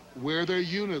figuring out where their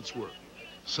units were.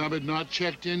 Some had not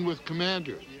checked in with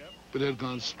commanders, but had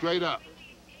gone straight up.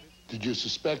 Did you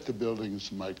suspect the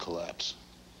buildings might collapse?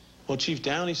 Well, Chief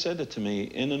Downey said that to me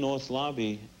in the North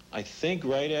Lobby, I think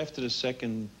right after the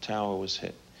second tower was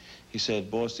hit. He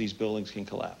said, boss, these buildings can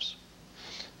collapse.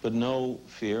 But no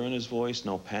fear in his voice,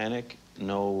 no panic,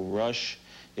 no rush.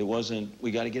 It wasn't,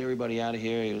 we got to get everybody out of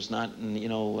here. He was not, you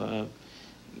know,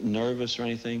 nervous or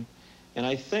anything. And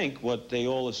I think what they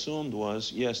all assumed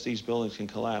was, yes, these buildings can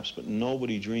collapse, but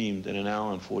nobody dreamed in an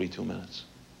hour and 42 minutes.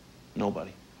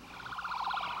 Nobody.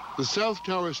 The South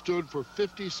Tower stood for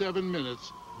 57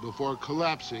 minutes before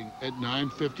collapsing at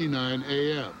 9:59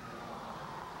 a.m.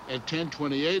 At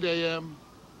 10:28 a.m.,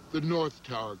 the North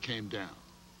Tower came down.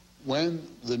 When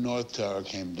the North Tower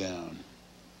came down,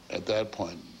 at that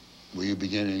point, were you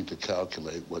beginning to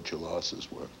calculate what your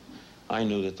losses were? I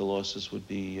knew that the losses would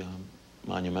be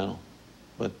monumental,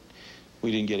 but we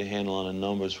didn't get a handle on the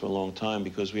numbers for a long time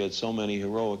because we had so many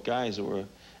heroic guys that were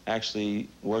actually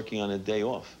working on a day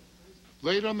off.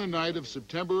 Late on the night of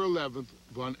September 11th,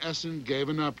 von Essen gave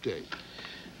an update.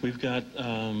 We've got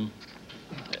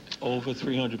over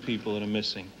 300 people that are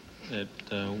missing that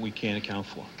we can't account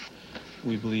for.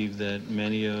 We believe that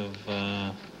many of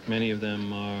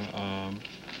them are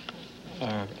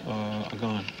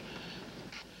gone.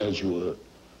 As you were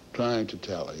trying to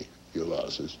tally your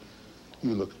losses,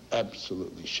 you look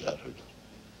absolutely shattered.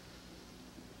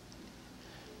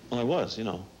 Well, I was, you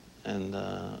know, and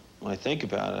when I think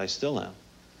about it, I still am.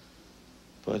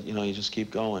 But, you know, you just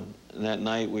keep going. And that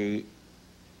night, we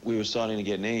were starting to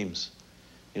get names.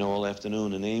 You know, all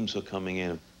afternoon, the names were coming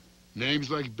in. Names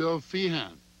like Bill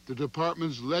Feehan, the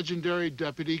department's legendary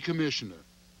deputy commissioner.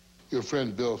 Your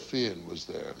friend Bill Feehan was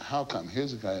there. How come?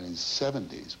 Here's a guy in his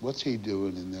 70s. What's he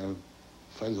doing in there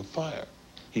fighting a fire?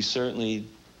 He certainly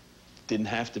didn't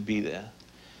have to be there.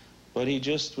 But he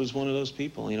just was one of those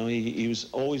people. You know, he was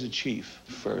always a chief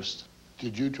first.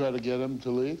 Did you try to get him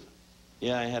to leave?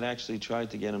 Yeah, I had actually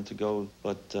tried to get him to go,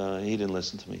 but he didn't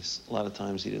listen to me. A lot of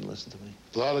times he didn't listen to me.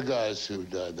 A lot of guys who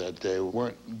died that day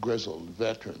weren't grizzled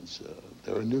veterans.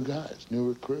 They were new guys, new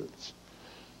recruits.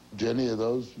 Did any of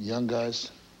those young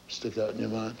guys stick out in your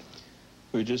mind?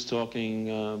 We were just talking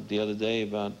the other day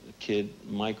about a kid,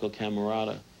 Michael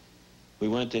Camerata. We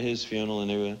went to his funeral,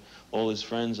 and all his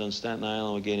friends on Staten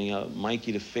Island were getting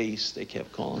Mikey the Face, they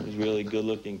kept calling him. He was a really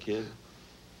good-looking kid.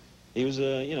 He was,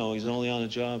 you know, he's only on the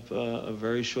job a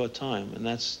very short time, and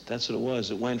that's what it was.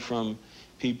 It went from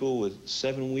people with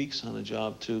 7 weeks on the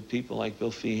job to people like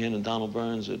Bill Feehan and Donald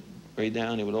Burns that right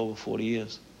down here with over 40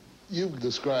 years. You've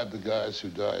described the guys who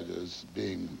died as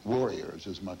being warriors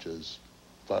as much as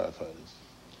firefighters.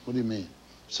 What do you mean?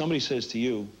 Somebody says to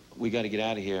you, we got to get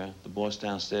out of here. The boss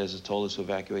downstairs has told us to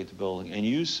evacuate the building. And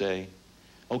you say,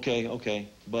 okay,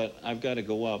 but I've got to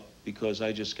go up because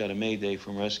I just got a mayday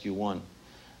from Rescue 1.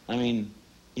 I mean,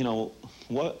 you know,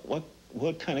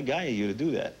 what kind of guy are you to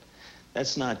do that?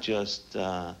 That's not just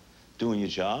doing your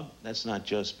job. That's not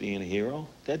just being a hero.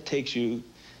 That takes you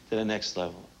to the next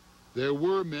level. There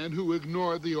were men who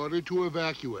ignored the order to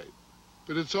evacuate.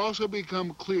 But it's also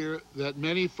become clear that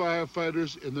many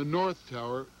firefighters in the North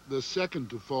Tower, the second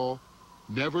to fall,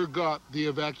 never got the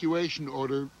evacuation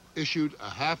order issued a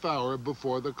half hour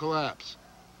before the collapse.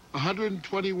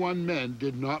 121 men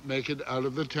did not make it out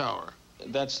of the tower.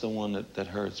 That's the one that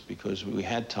hurts because we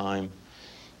had time.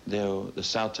 The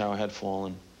South Tower had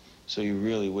fallen, so you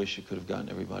really wish you could have gotten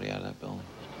everybody out of that building.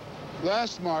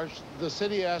 Last March, the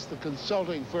city asked the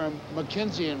consulting firm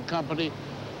McKinsey & Company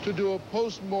to do a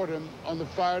post-mortem on the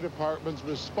fire department's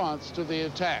response to the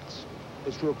attacks.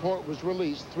 Its report was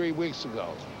released 3 weeks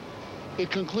ago.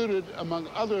 It concluded, among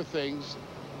other things,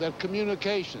 that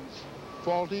communications,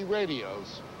 faulty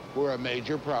radios, were a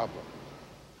major problem.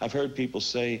 I've heard people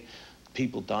say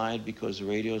people died because the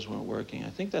radios weren't working.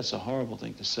 I think that's a horrible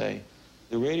thing to say.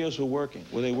 The radios were working.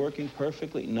 Were they working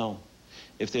perfectly? No.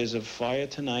 If there's a fire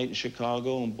tonight in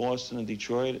Chicago and Boston and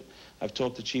Detroit, I've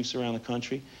talked to chiefs around the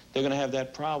country, they're going to have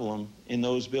that problem in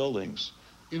those buildings.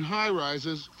 In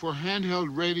high-rises, for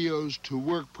handheld radios to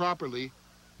work properly,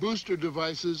 booster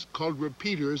devices called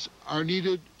repeaters are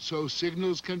needed so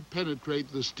signals can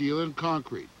penetrate the steel and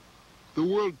concrete. The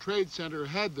World Trade Center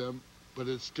had them, but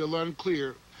it's still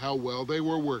unclear how well they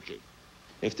were working.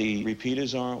 If the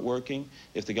repeaters aren't working,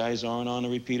 if the guys aren't on a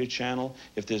repeater channel,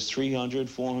 if there's 300,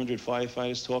 400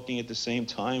 firefighters talking at the same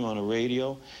time on a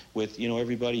radio with, you know,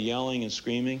 everybody yelling and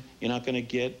screaming, you're not going to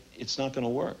get, it's not going to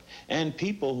work. And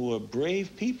people who are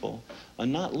brave people are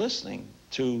not listening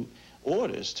to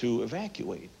orders to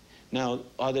evacuate. Now,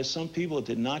 are there some people that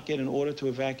did not get an order to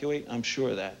evacuate? I'm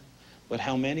sure of that. But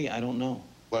how many? I don't know.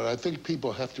 What I think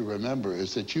people have to remember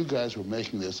is that you guys were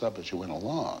making this up as you went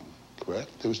along. Correct?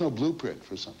 There was no blueprint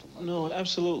for something like that. No,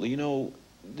 absolutely. You know,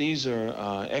 these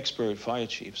are expert fire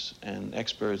chiefs and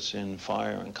experts in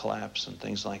fire and collapse and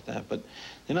things like that, but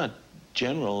they're not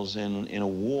generals in a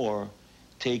war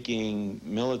taking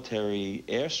military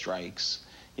airstrikes.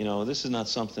 You know, this is not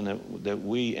something that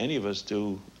we, any of us,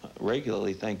 do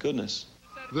regularly, thank goodness.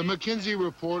 The McKinsey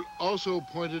report also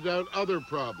pointed out other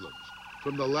problems,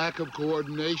 from the lack of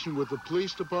coordination with the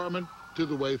police department to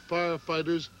the way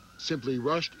firefighters simply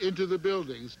rushed into the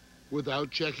buildings without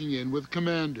checking in with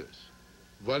commanders.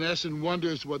 Von Essen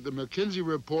wonders what the McKinsey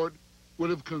report would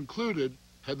have concluded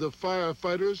had the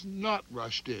firefighters not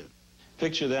rushed in.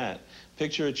 Picture that.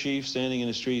 Picture a chief standing in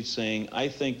the street saying, I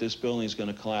think this building's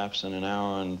going to collapse in an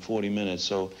hour and 40 minutes,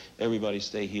 so everybody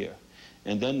stay here.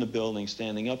 And then the building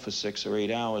standing up for 6 or 8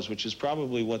 hours, which is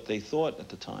probably what they thought at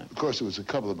the time. Of course, there was a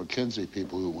couple of McKinsey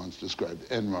people who once described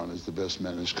Enron as the best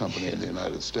managed company in the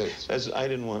United States. I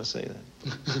didn't want to say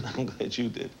that. I'm glad you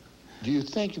did. Do you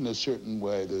think in a certain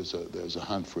way there's a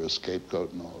hunt for a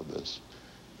scapegoat in all of this?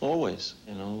 Always.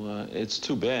 You know, it's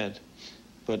too bad.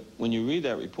 But when you read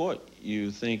that report, you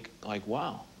think, like,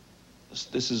 wow,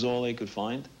 this is all they could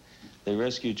find? They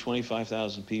rescued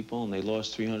 25,000 people, and they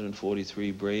lost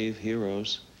 343 brave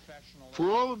heroes. For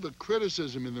all of the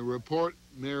criticism in the report,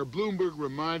 Mayor Bloomberg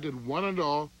reminded one and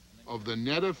all of the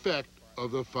net effect of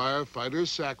the firefighters'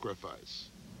 sacrifice.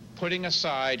 Putting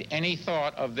aside any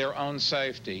thought of their own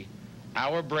safety,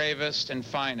 our bravest and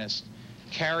finest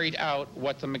carried out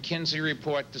what the McKinsey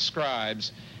report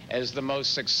describes as the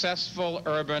most successful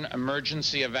urban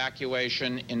emergency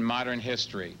evacuation in modern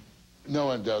history. No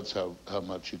one doubts how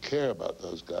much you care about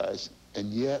those guys,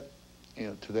 and yet, you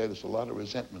know, today there's a lot of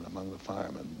resentment among the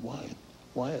firemen. Why?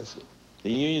 Why is it?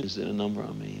 The unions did a number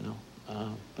on me, you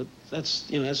know, but that's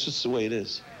just the way it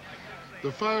is. The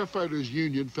firefighters'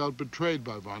 union felt betrayed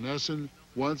by Von Essen,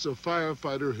 once a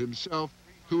firefighter himself,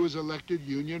 who was elected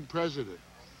union president.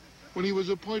 When he was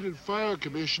appointed fire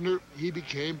commissioner, he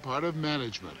became part of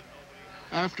management.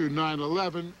 After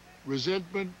 9/11,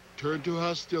 resentment turned to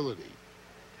hostility.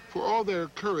 For all their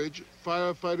courage,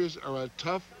 firefighters are a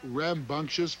tough,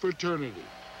 rambunctious fraternity.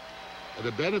 At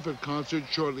a benefit concert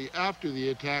shortly after the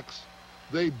attacks,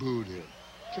 they booed him.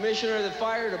 Commissioner of the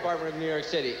Fire Department of New York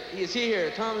City. He is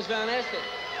here, Thomas Van Essen.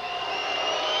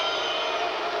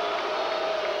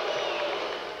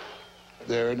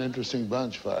 They're an interesting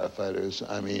bunch, firefighters.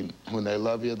 I mean, when they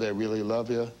love you, they really love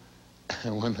you.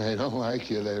 And when they don't like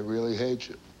you, they really hate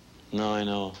you. No, I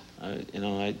know.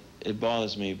 It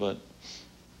bothers me, but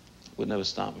would never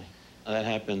stop me. That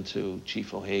happened to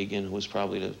Chief O'Hagan, who was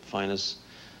probably the finest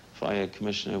fire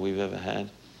commissioner we've ever had.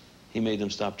 He made them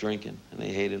stop drinking, and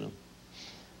they hated him.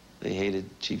 They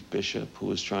hated Chief Bishop, who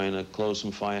was trying to close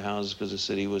some firehouses because the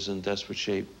city was in desperate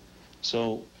shape.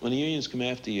 So when the unions come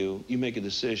after you, you make a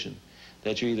decision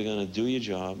that you're either going to do your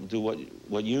job, do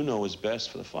what you know is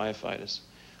best for the firefighters,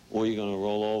 or you're going to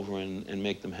roll over and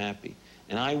make them happy.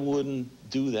 And I wouldn't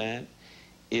do that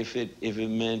if it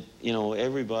meant, you know,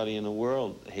 everybody in the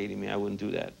world hating me. I wouldn't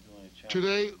do that.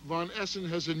 Today, Von Essen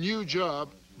has a new job,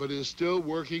 but is still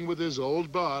working with his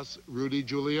old boss, Rudy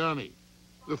Giuliani.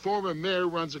 The former mayor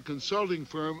runs a consulting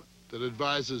firm that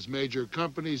advises major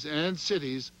companies and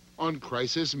cities on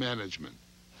crisis management.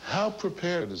 How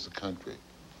prepared is the country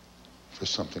for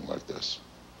something like this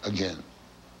again?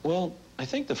 Well, I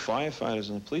think the firefighters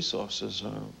and the police officers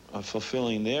are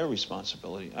fulfilling their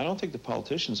responsibility. I don't think the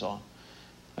politicians are.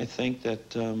 I think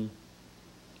that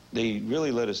they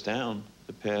really let us down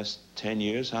the past 10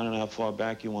 years. I don't know how far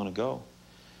back you want to go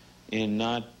in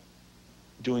not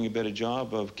doing a better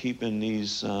job of keeping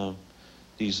these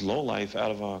lowlife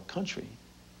out of our country.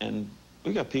 And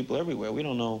we got people everywhere. We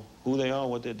don't know who they are,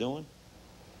 what they're doing.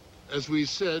 As we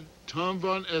said, Tom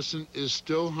Von Essen is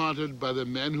still haunted by the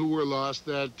men who were lost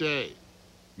that day.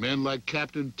 Men like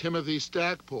Captain Timothy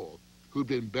Stackpole, who'd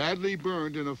been badly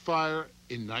burned in a fire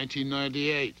in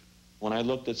 1998. When I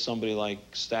looked at somebody like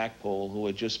Stackpole, who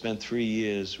had just spent 3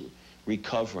 years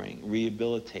recovering,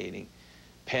 rehabilitating,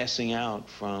 passing out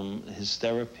from his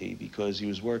therapy because he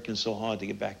was working so hard to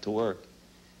get back to work,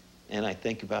 and I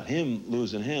think about him,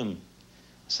 losing him,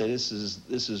 I say, this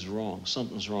is wrong.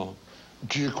 Something's wrong.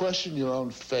 Do you question your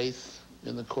own faith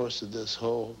in the course of this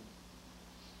whole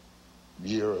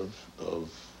year of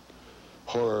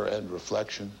horror and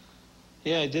reflection?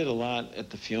 Yeah, I did a lot at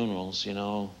the funerals, you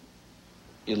know.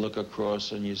 You look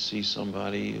across and you see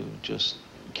somebody who just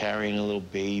carrying a little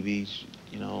baby,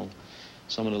 you know.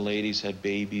 Some of the ladies had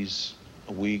babies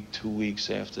a week, 2 weeks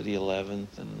after the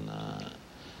 11th,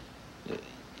 and,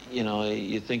 you know,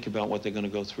 you think about what they're going to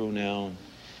go through now.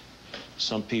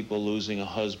 Some people losing a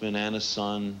husband and a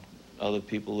son, other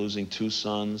people losing 2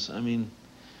 sons. I mean,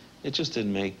 it just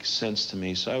didn't make sense to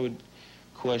me. So I would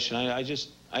question,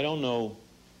 I don't know.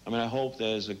 I mean, I hope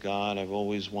there's a God. I've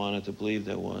always wanted to believe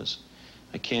there was.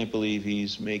 I can't believe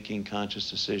he's making conscious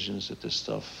decisions that this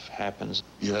stuff happens.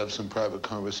 You have some private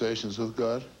conversations with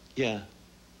God? Yeah.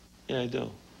 Yeah, I do.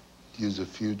 Use a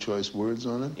few choice words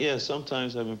on it? Yeah,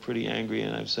 sometimes I've been pretty angry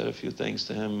and I've said a few things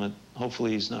to him, but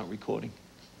hopefully he's not recording.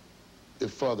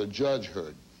 If Father Judge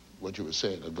heard what you were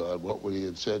saying to God, what would he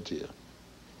have said to you?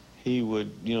 he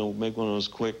would, you know, make one of those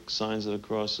quick signs of the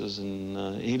crosses,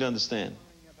 and he'd understand.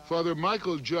 Father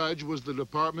Michael Judge was the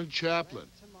department chaplain.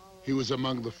 He was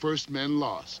among the first men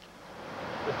lost.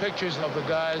 The pictures of the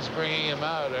guys bringing him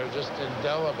out are just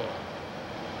indelible.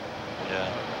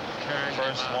 Yeah.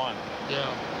 First one. Yeah.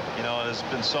 You know, there's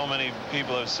been so many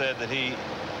people have said that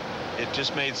it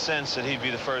just made sense that he'd be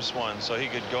the first one, so he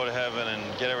could go to heaven and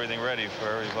get everything ready for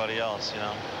everybody else, you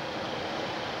know.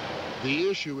 The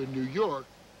issue in New York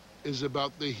is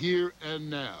about the here and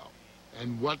now,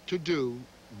 and what to do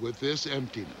with this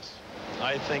emptiness.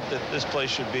 I think that this place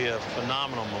should be a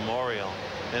phenomenal memorial,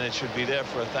 and it should be there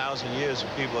for 1,000 years for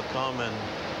people to come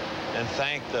and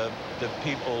thank the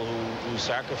people who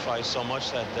sacrificed so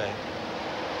much that day.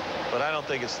 But I don't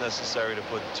think it's necessary to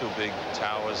put 2 big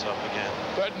towers up again.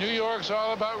 But New York's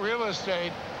all about real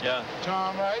estate. Yeah.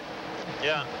 Tom, right?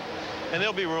 Yeah. And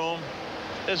there'll be room.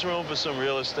 There's room for some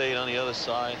real estate on the other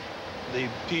side. The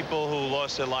people who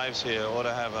lost their lives here ought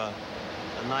to have a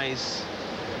nice,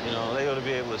 you know, they ought to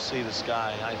be able to see the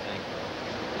sky, I think.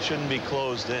 It shouldn't be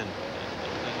closed in.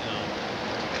 You know,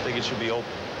 I think it should be open.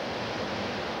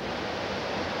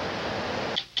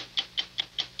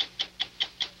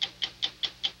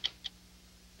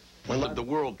 The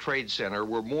World Trade Center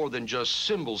were more than just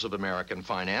symbols of American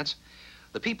finance.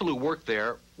 The people who worked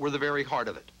there were the very heart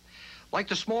of it. Like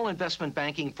the small investment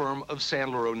banking firm of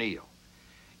Sandler O'Neill.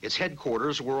 Its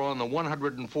headquarters were on the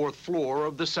 104th floor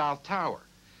of the South Tower,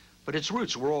 but its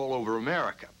roots were all over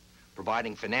America,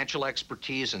 providing financial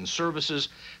expertise and services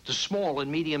to small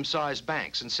and medium-sized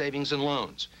banks and savings and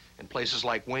loans in places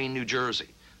like Wayne, New Jersey,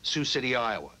 Sioux City,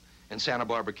 Iowa, and Santa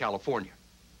Barbara, California.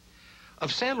 Of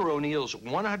Sandler O'Neill's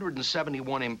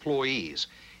 171 employees,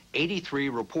 83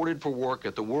 reported for work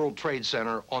at the World Trade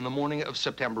Center on the morning of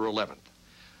September 11th.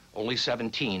 Only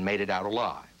 17 made it out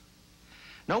alive.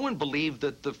 No one believed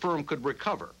that the firm could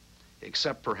recover,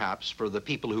 except perhaps for the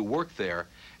people who worked there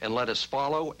and let us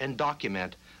follow and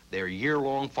document their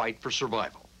year-long fight for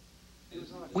survival.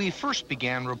 We first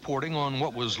began reporting on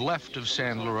what was left of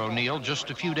Sandler O'Neill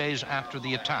just a few days after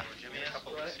the attack.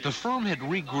 The firm had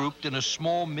regrouped in a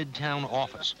small midtown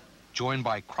office, joined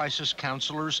by crisis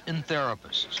counselors and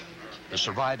therapists. The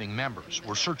surviving members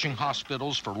were searching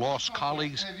hospitals for lost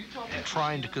colleagues and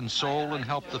trying to console and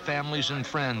help the families and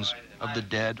friends of the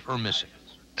dead or missing.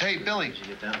 Hey, Billy.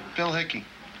 Bill Hickey.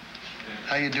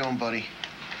 How you doing, buddy?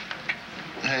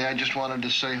 Hey, I just wanted to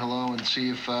say hello and see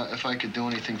if I could do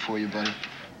anything for you, buddy.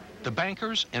 The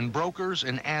bankers and brokers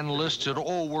and analysts had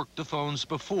all worked the phones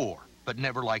before, but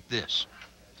never like this.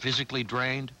 Physically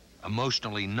drained,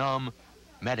 emotionally numb,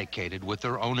 medicated with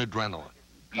their own adrenaline.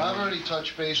 I've already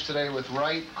touched base today with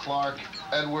Wright, Clark,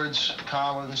 Edwards,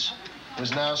 Collins,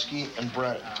 Wisnowski, and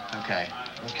Brett. Okay.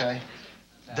 Okay?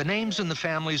 The names and the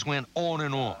families went on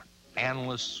and on.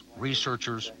 Analysts,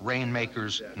 researchers,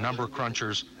 rainmakers, number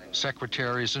crunchers,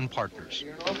 secretaries, and partners.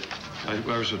 I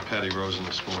was with Patty Rosen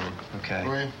this morning. Okay.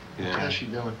 Were you? Yeah. How's she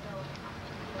doing?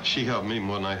 She helped me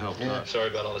more than I helped her. Sorry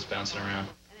about all this bouncing around.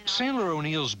 Sandler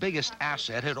O'Neill's biggest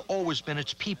asset had always been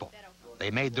its people. They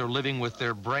made their living with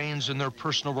their brains and their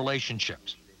personal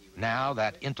relationships. Now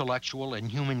that intellectual and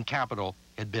human capital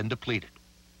had been depleted.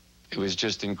 It was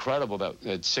just incredible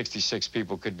that 66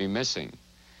 people could be missing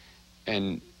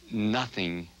and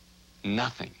nothing,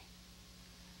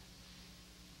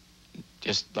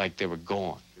 just like they were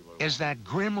gone. As that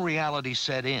grim reality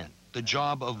set in, the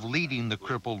job of leading the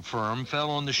crippled firm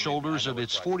fell on the shoulders of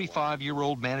its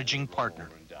 45-year-old managing partner,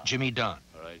 Jimmy Dunn.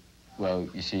 Well,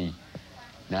 you see,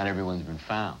 not everyone's been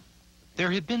found.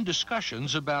 There had been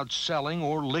discussions about selling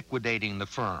or liquidating the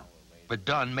firm, but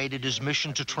Dunn made it his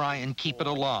mission to try and keep it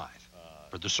alive.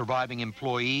 For the surviving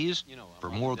employees, for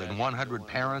more than 100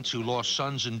 parents who lost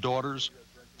sons and daughters,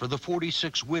 for the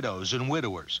 46 widows and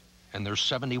widowers, and their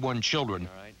 71 children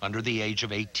under the age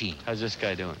of 18. How's this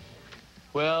guy doing?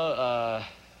 Well,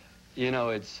 you know,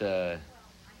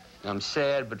 I'm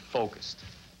sad but focused.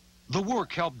 The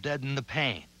work helped deaden the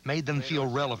pain, made them feel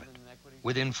relevant.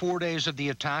 Within 4 days of the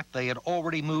attack, they had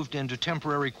already moved into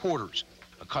temporary quarters,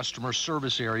 a customer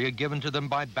service area given to them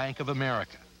by Bank of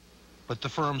America. But the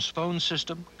firm's phone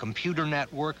system, computer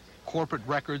network, corporate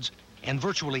records, and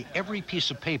virtually every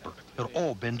piece of paper had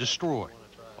all been destroyed,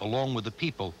 along with the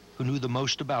people who knew the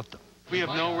most about them. We have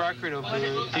no record of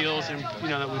the deals that we've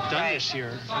done this year.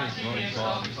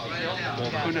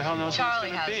 Who the hell knows what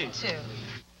it's going to be? Too.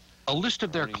 A list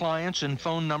of their clients and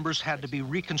phone numbers had to be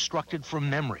reconstructed from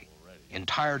memory.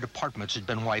 Entire departments had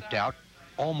been wiped out,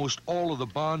 almost all of the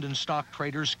bond and stock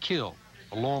traders killed,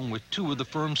 along with 2 of the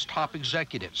firm's top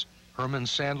executives, Herman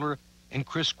Sandler and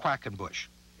Chris Quackenbush.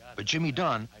 But Jimmy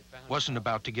Dunn wasn't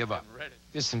about to give up.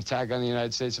 This is an attack on the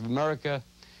United States of America.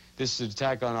 This is an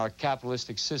attack on our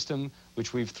capitalistic system,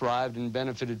 which we've thrived and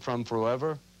benefited from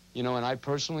forever. You know, and I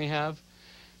personally have.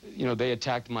 You know, they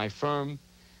attacked my firm.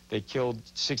 They killed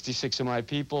 66 of my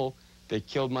people. They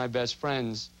killed my best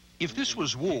friends. If this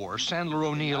was war, Sandler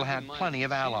O'Neill had plenty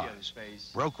of allies.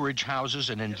 Brokerage houses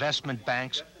and investment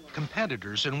banks,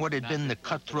 competitors in what had been the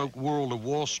cutthroat world of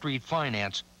Wall Street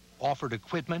finance, offered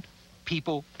equipment,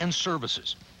 people, and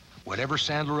services. Whatever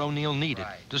Sandler O'Neill needed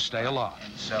to stay alive.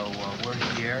 And so we're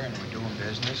here and we're doing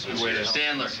business.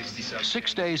 Sandler.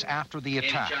 6 days after the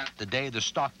attack, the day the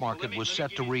stock market was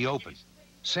set to reopen,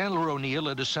 Sandler O'Neill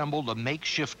had assembled a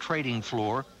makeshift trading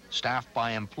floor staffed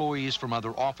by employees from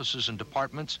other offices and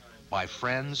departments, by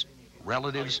friends,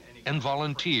 relatives, and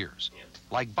volunteers,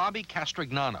 like Bobby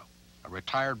Castrignano, a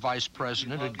retired vice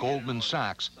president at Goldman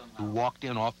Sachs, who walked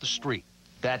in off the street.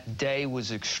 That day was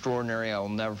extraordinary. I'll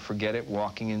never forget it,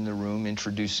 walking in the room,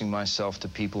 introducing myself to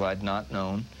people I'd not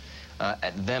known,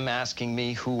 them asking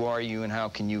me, who are you and how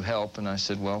can you help? And I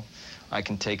said, well, I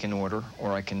can take an order,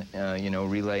 or I can,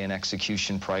 relay an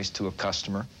execution price to a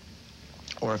customer.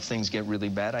 Or if things get really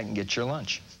bad, I can get your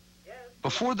lunch.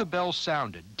 Before the bell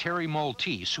sounded, Terry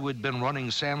Maltese, who had been running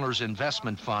Sandler's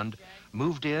investment fund,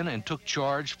 moved in and took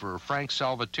charge for Frank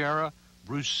Salvatierra,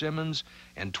 Bruce Simmons,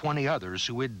 and 20 others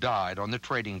who had died on the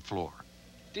trading floor.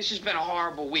 This has been a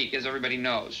horrible week, as everybody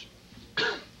knows.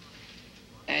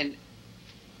 And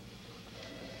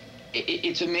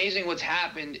it's amazing what's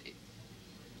happened,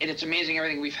 and it's amazing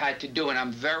everything we've had to do, and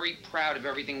I'm very proud of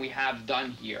everything we have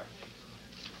done here.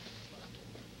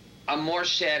 I'm more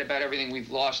sad about everything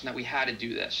we've lost and that we had to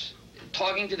do this.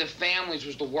 Talking to the families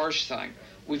was the worst thing.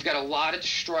 We've got a lot of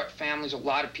distraught families, a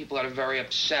lot of people that are very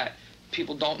upset.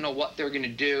 People don't know what they're going to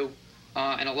do,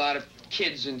 and a lot of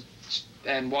kids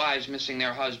and wives missing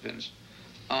their husbands.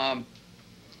 A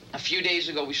few days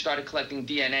ago, we started collecting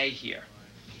DNA here.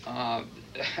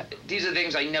 These are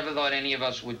things I never thought any of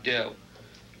us would do.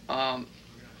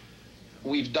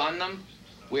 We've done them.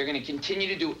 We're going to continue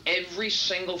to do every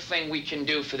single thing we can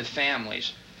do for the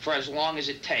families for as long as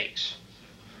it takes.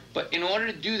 But in order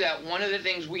to do that, one of the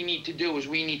things we need to do is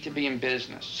we need to be in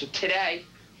business. So today,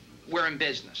 we're in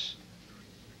business.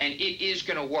 And it is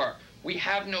going to work. We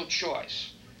have no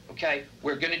choice, okay?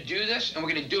 We're going to do this, and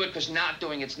we're going to do it because not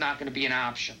doing it's not going to be an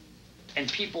option.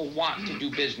 And people want to do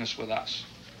business with us.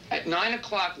 At 9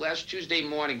 o'clock last Tuesday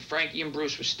morning, Frankie and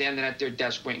Bruce were standing at their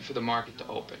desk waiting for the market to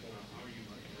open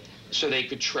so they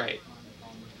could trade.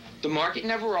 The market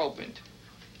never opened,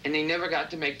 and they never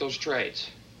got to make those trades.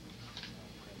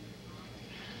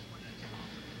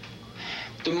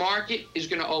 The market is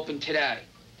going to open today,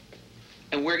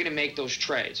 and we're going to make those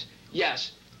trades.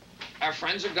 Yes, our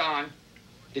friends are gone.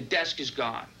 The desk is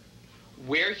gone.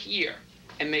 We're here,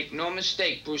 and make no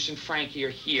mistake, Bruce and Frankie are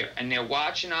here, and they're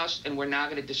watching us, and we're not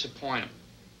going to disappoint them.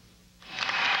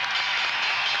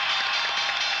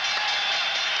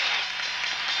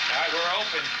 All right, we're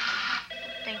open.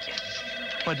 Thank you.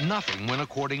 But nothing went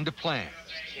according to plan.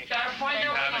 Gotta find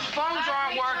out why these phones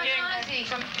aren't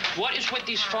working. What is with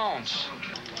these phones?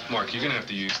 Mark, you're gonna have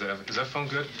to use that. Is that phone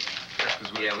good?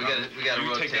 Yeah, we gotta you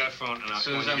rotate. take that phone, and as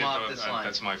soon as I'm off this line.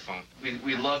 That's my phone.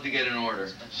 We'd love to get an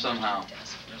order somehow,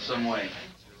 some way.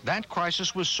 That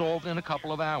crisis was solved in a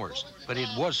couple of hours, but it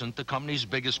wasn't the company's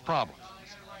biggest problem.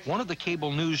 One of the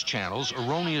cable news channels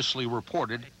erroneously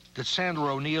reported that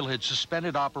Sandler O'Neill had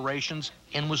suspended operations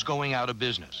and was going out of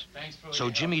business. So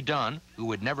Jimmy Dunn,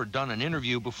 who had never done an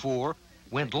interview before,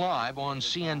 went live on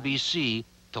CNBC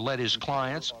to let his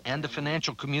clients and the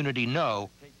financial community know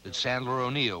that Sandler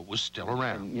O'Neill was still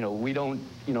around. You know, we don't,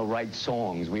 write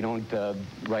songs. We don't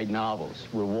write novels.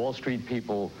 We're Wall Street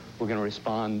people. We're going to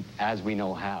respond as we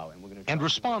know how. And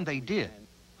respond they did.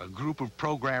 A group of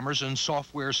programmers and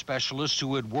software specialists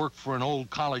who had worked for an old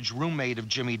college roommate of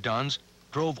Jimmy Dunn's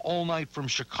drove all night from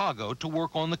Chicago to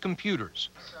work on the computers.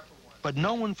 But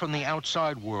no one from the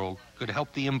outside world could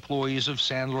help the employees of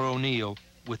Sandler O'Neill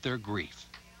with their grief.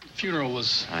 The funeral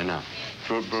was... I know.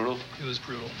 Brutal? It was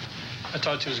brutal. I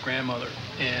talked to his grandmother,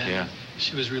 and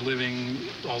she was reliving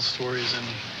all the stories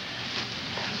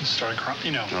and started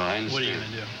crying. No, I understand. What are you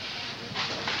going to do?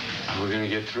 We're going to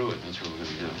get through it. That's what we're going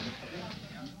to do.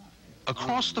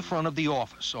 Across the front of the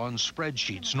office, on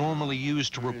spreadsheets normally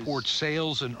used to report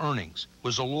sales and earnings,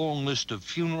 was a long list of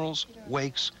funerals,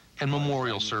 wakes, and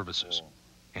memorial services.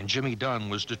 And Jimmy Dunn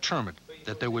was determined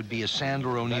that there would be a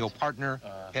Sandler O'Neill partner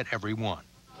at every one.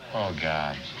 Oh,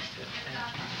 God.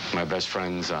 My best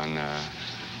friend's on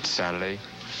Saturday,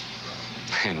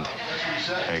 and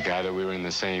a guy that we were in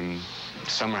the same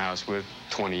summer house with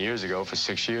 20 years ago for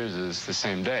 6 years is the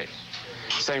same day,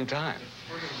 same time.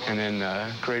 And then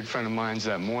a great friend of mine's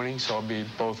that morning, so I'll be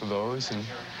both of those. And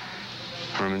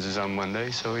Herman's is on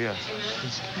Monday, so yeah.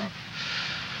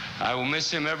 I will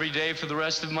miss him every day for the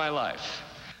rest of my life.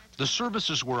 The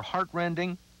services were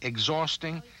heartrending,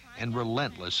 exhausting, and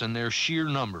relentless in their sheer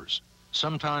numbers,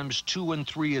 sometimes 2 and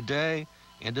 3 a day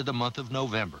into the month of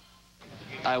November.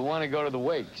 I want to go to the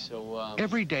wake, so...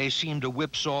 Every day seemed a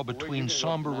whipsaw between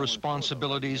somber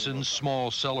responsibilities and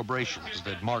small celebrations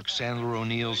that marked Sandler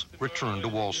O'Neill's return to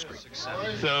Wall Street.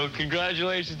 So,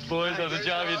 congratulations, boys, on the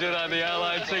job you did on the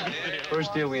Allied signal.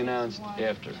 First deal we announced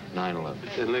after 9/11.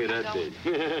 And look at that date.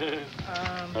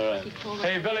 All right.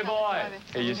 Hey, Billy boy.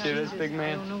 Hey, you see this big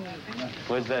man?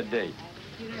 What's that date?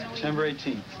 September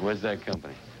 18th. What's that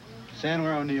company?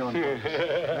 Sandler O'Neill.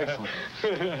 Excellent.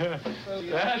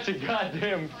 That's a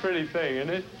goddamn pretty thing, isn't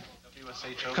it?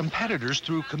 Competitors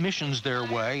threw commissions their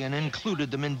way and included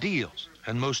them in deals.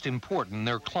 And most important,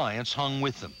 their clients hung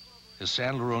with them, as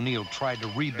Sandler O'Neill tried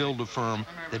to rebuild a firm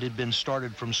that had been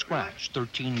started from scratch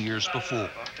 13 years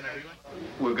before.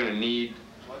 We're going to need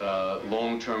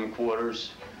long-term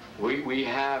quarters. We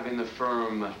have in the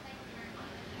firm,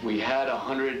 we had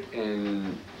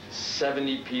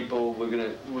 170 people. We're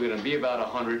gonna be about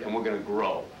 100, and we're gonna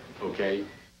grow, okay?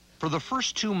 For the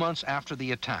first 2 months after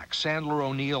the attack, Sandler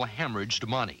O'Neill hemorrhaged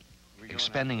money,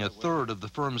 expending 1/3 of the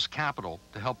firm's capital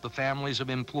to help the families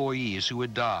of employees who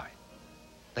had died.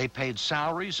 They paid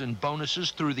salaries and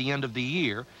bonuses through the end of the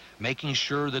year, making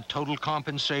sure that total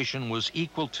compensation was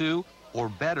equal to or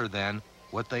better than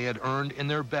what they had earned in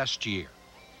their best year.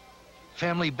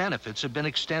 Family benefits have been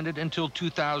extended until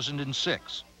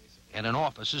 2006, and an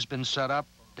office has been set up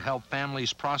to help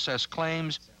families process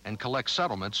claims and collect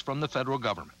settlements from the federal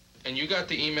government. And you got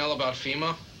the email about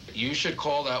FEMA? You should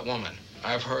call that woman.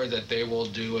 I've heard that they will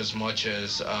do as much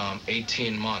as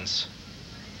 18 months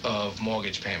of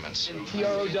mortgage payments.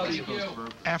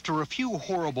 After a few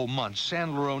horrible months,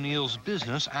 Sandler O'Neill's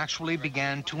business actually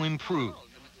began to improve.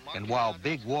 And while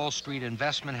big Wall Street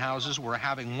investment houses were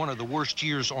having one of the worst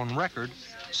years on record,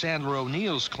 Sandler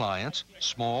O'Neill's clients,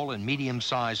 small and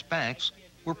medium-sized banks,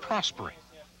 were prospering.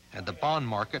 And the bond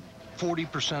market,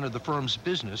 40% of the firm's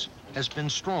business, has been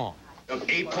strong.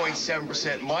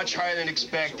 8.7%, much higher than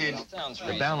expected.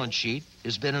 The balance sheet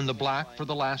has been in the black for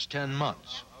the last 10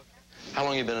 months. How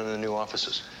long have you been in the new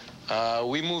offices?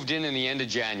 We moved in the end of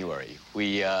January.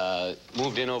 We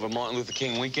moved in over Martin Luther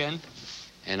King weekend,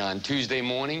 and on Tuesday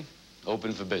morning,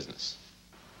 open for business.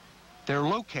 They're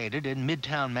located in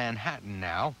Midtown Manhattan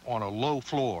now, on a low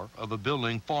floor of a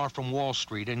building far from Wall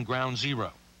Street and Ground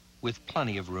Zero, with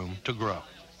plenty of room to grow.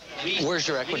 Where's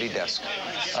your equity desk?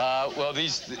 Well,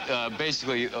 these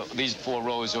basically these 4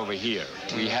 rows over here.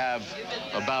 We have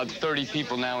about 30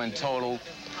 people now in total.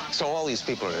 So all these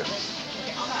people are here,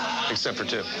 except for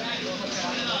 2.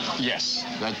 Yes,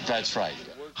 that's right.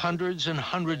 Hundreds and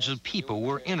hundreds of people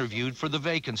were interviewed for the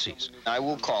vacancies. I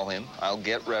will call him. I'll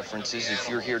get references. If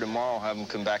you're here tomorrow, I'll have him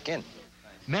come back in.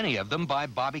 Many of them by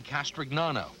Bobby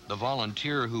Castrignano, the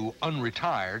volunteer who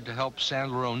unretired to help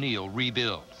Sandler O'Neill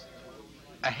rebuild.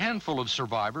 A handful of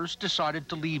survivors decided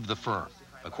to leave the firm,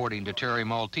 according to Terry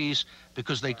Maltese,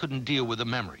 because they couldn't deal with the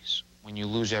memories. When you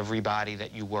lose everybody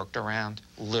that you worked around,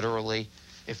 literally,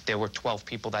 if there were 12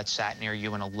 people that sat near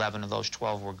you and 11 of those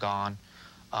 12 were gone,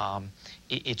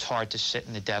 it's hard to sit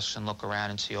in the desks and look around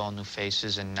and see all new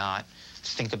faces and not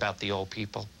think about the old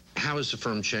people. How has the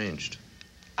firm changed?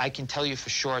 I can tell you for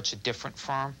sure it's a different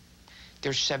firm.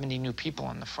 There's 70 new people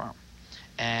in the firm.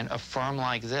 And a firm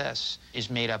like this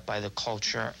is made up by the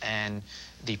culture and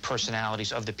the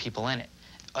personalities of the people in it.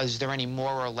 Is there any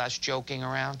more or less joking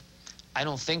around? I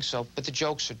don't think so, but the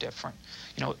jokes are different.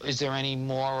 You know, is there any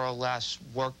more or less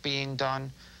work being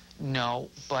done? No,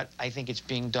 but I think it's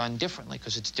being done differently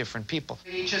because it's different people.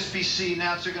 HSBC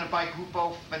announced they're going to buy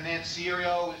Grupo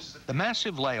Financiero. The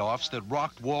massive layoffs that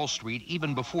rocked Wall Street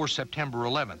even before September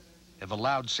 11th have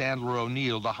allowed Sandler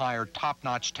O'Neill to hire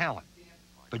top-notch talent.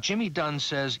 But Jimmy Dunn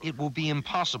says it will be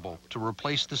impossible to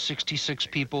replace the 66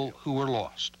 people who were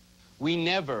lost. We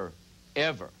never,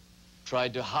 ever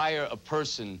tried to hire a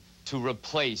person to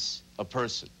replace a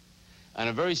person. On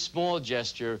a very small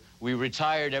gesture, we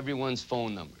retired everyone's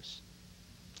phone numbers.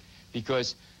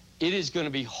 Because it is going to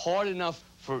be hard enough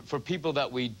for people that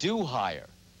we do hire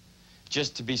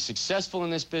just to be successful in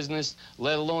this business,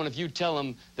 let alone if you tell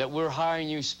them that we're hiring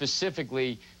you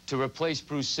specifically to replace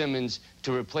Bruce Simmons,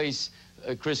 to replace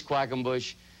Chris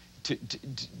Quackenbush,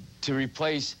 to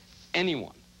replace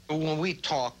anyone. When we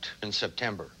talked in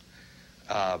September,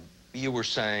 you were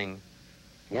saying,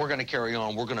 we're going to carry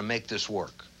on, we're going to make this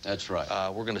work. That's right.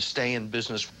 We're going to stay in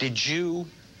business. Did you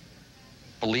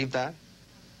believe that?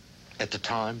 At the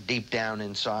time, deep down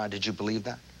inside, did you believe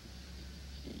that?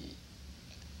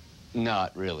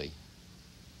 Not really.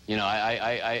 You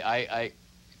know,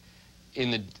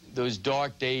 in those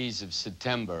dark days of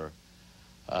September,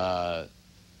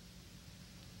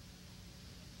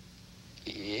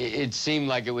 it seemed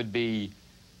like it would be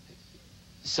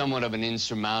somewhat of an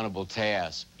insurmountable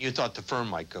task. You thought the firm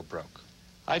might go broke?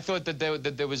 I thought that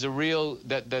there was a real,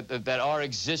 that our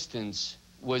existence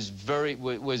was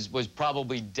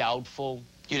probably doubtful.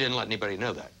 You didn't let anybody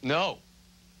know that? No.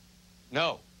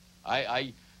 No.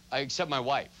 I except my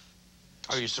wife.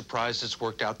 Are you surprised it's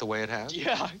worked out the way it has?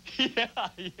 Yeah,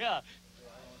 yeah.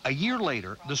 A year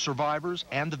later, the survivors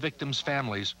and the victims'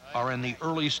 families are in the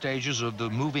early stages of the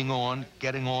moving on,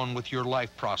 getting on with your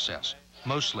life process,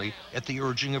 mostly at the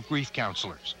urging of grief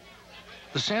counselors.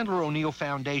 The Sandler O'Neill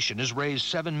Foundation has raised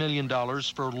 $7 million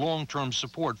for long-term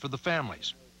support for the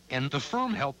families, and the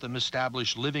firm helped them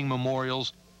establish living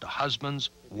memorials to husbands,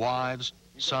 wives,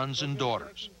 sons, and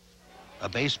daughters. A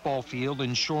baseball field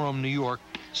in Shoreham, New York,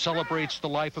 celebrates the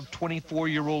life of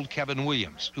 24-year-old Kevin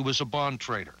Williams, who was a bond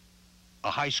trader.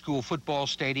 A high school football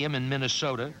stadium in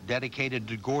Minnesota, dedicated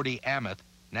to Gordy Ameth,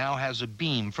 now has a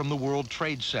beam from the World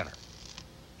Trade Center.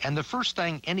 And the first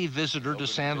thing any visitor to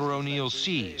Sandler O'Neill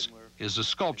sees is a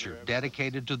sculpture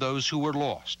dedicated to those who were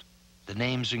lost, the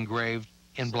names engraved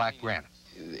in black granite.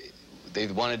 They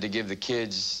wanted to give the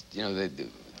kids, you know,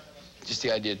 just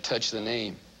the idea to touch the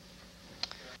name.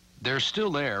 They're still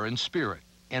there in spirit,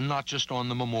 and not just on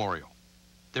the memorial.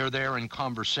 They're there in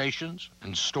conversations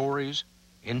and stories,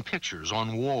 in pictures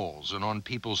on walls and on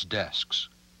people's desks.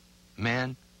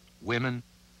 Men, women,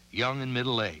 young and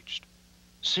middle-aged.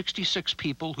 66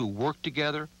 people who worked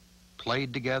together,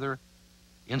 played together,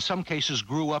 in some cases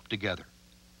grew up together,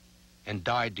 and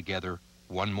died together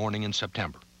one morning in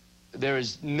September. There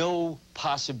is no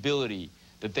possibility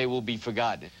that they will be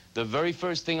forgotten. The very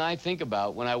first thing I think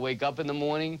about when I wake up in the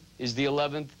morning is the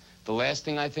 11th. The last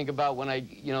thing I think about when I,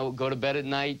 go to bed at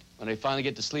night, when I finally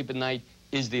get to sleep at night,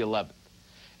 is the 11th.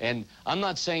 And I'm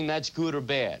not saying that's good or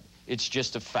bad. It's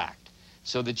just a fact.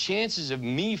 So the chances of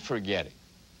me forgetting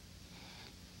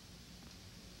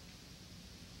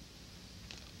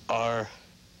are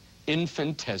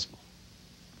infinitesimal.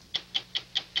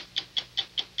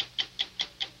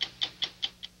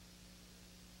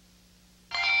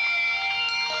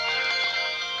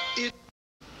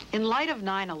 In light of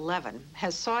 9/11,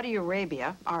 has Saudi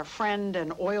Arabia, our friend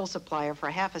and oil supplier for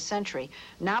half a century,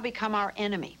 now become our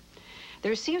enemy?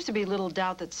 There seems to be little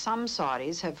doubt that some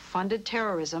Saudis have funded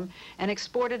terrorism and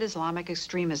exported Islamic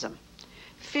extremism.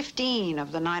 15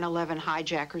 of the 9/11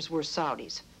 hijackers were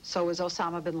Saudis. So was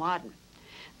Osama bin Laden.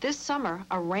 This summer,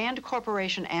 a Rand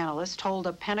Corporation analyst told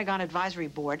a Pentagon advisory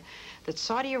board that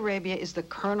Saudi Arabia is the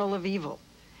kernel of evil,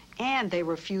 and they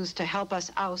refused to help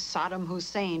us oust Saddam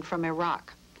Hussein from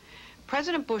Iraq.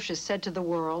 President Bush has said to the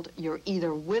world, you're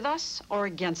either with us or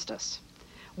against us.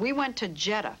 We went to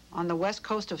Jeddah on the west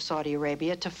coast of Saudi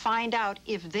Arabia to find out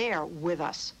if they're with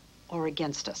us or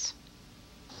against us.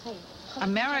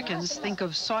 Americans think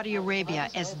of Saudi Arabia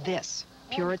as this: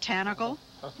 puritanical,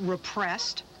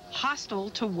 repressed, hostile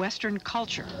to Western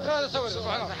culture.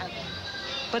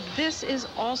 But this is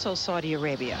also Saudi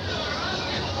Arabia.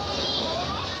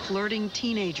 Flirting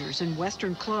teenagers in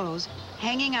Western clothes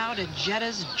hanging out at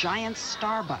Jeddah's giant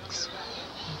Starbucks.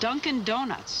 Dunkin'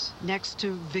 Donuts next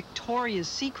to Victoria's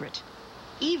Secret.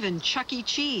 Even Chuck E.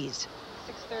 Cheese.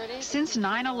 Since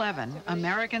 9/11,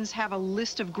 Americans have a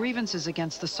list of grievances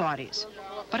against the Saudis.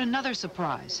 But another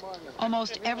surprise,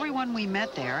 almost everyone we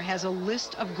met there has a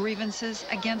list of grievances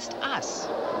against us.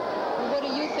 What do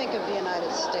you think of the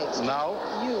United States? Now?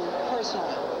 You,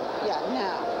 personally. Yeah,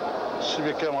 now. She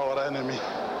became our enemy.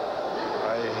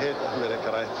 I hate America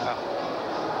right now.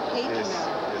 Hate America?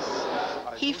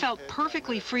 Yes. He felt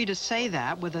perfectly free to say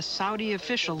that with a Saudi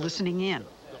official listening in.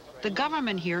 The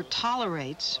government here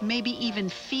tolerates, maybe even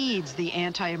feeds the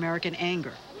anti-American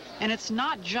anger. And it's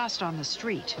not just on the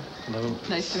street. Hello.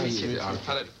 Nice to meet you.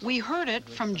 We heard it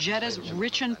from Jeddah's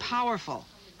rich and powerful.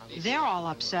 They're all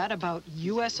upset about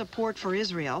U.S. support for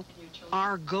Israel,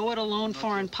 our go-it-alone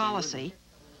foreign policy,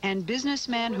 and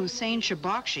businessman Hussein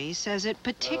Shabakshi says it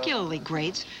particularly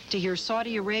grates to hear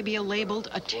Saudi Arabia labeled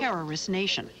a terrorist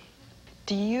nation.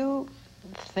 Do you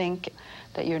think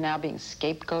that you're now being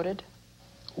scapegoated?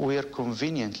 We are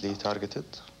conveniently targeted.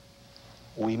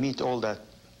 We meet all that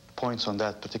points on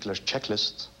that particular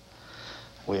checklist.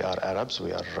 We are Arabs,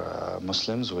 we are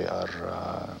Muslims, we are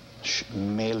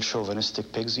male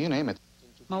chauvinistic pigs, you name it.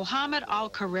 Mohammed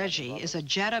Al-Khareji is a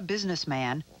Jeddah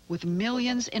businessman with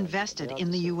millions invested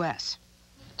in the U.S.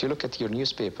 You look at your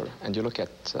newspaper and you look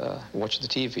at, watch the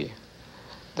TV,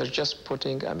 They're just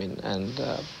putting,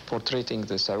 portraying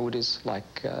the Saudis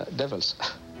like devils.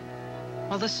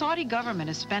 Well, the Saudi government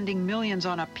is spending millions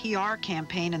on a PR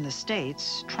campaign in the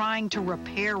States, trying to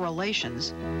repair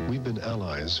relations. We've been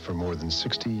allies for more than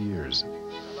 60 years.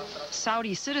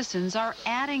 Saudi citizens are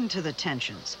adding to the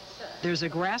tensions. There's a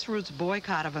grassroots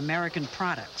boycott of American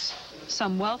products.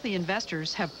 Some wealthy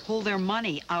investors have pulled their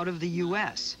money out of the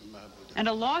U.S. And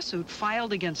a lawsuit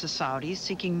filed against the Saudis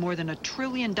seeking more than $1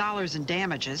 trillion in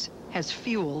damages has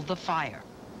fueled the fire.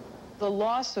 The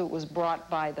lawsuit was brought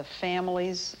by the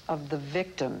families of the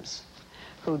victims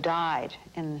who died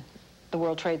in the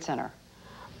World Trade Center.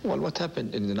 Well, what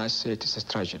happened in the United States is a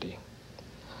tragedy.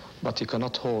 But you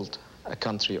cannot hold a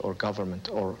country or government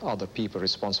or other people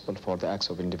responsible for the acts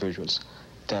of individuals,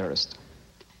 terrorists.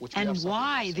 And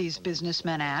why, these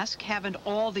businessmen ask, haven't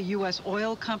all the U.S.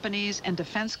 oil companies and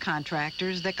defense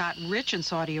contractors that got rich in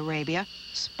Saudi Arabia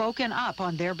spoken up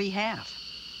on their behalf?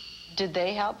 Did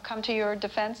they help come to your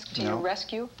defense, to your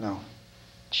rescue? No.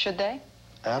 Should they?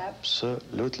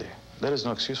 Absolutely. There is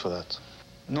no excuse for that.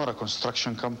 Nor a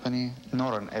construction company,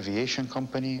 nor an aviation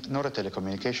company, nor a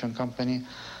telecommunication company,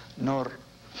 nor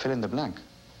fill in the blank.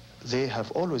 They have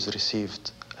always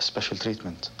received a special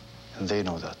treatment, and they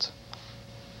know that.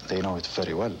 They know it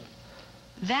very well.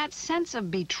 That sense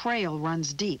of betrayal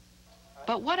runs deep.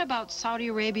 But what about Saudi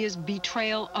Arabia's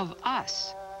betrayal of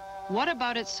us? What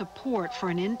about its support for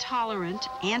an intolerant,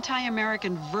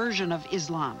 anti-American version of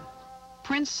Islam?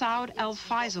 Prince Saud Al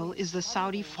Faisal is the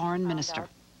Saudi foreign minister.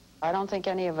 I don't think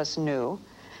any of us knew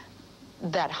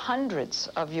that hundreds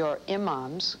of your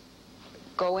imams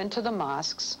go into the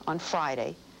mosques on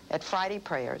Friday, at Friday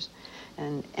prayers,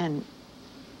 and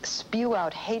spew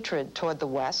out hatred toward the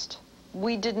West.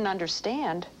 We didn't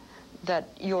understand that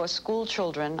your school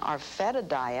children are fed a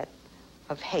diet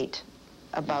of hate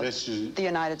about the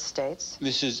United States.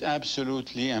 This is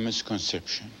absolutely a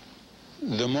misconception.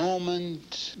 The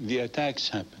moment the attacks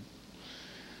happened,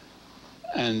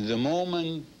 and the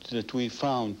moment that we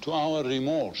found, to our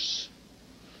remorse,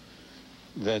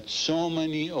 that so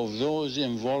many of those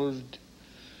involved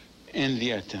in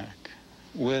the attack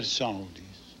were Saudis,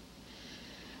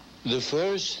 the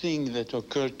first thing that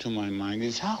occurred to my mind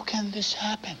is, how can this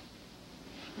happen?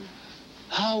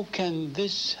 How can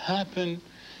this happen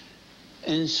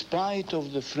in spite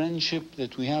of the friendship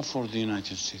that we have for the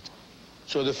United States?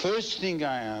 So the first thing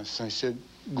I asked, I said,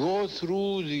 go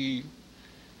through the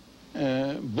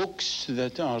books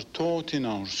that are taught in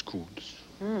our schools.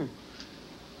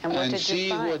 And see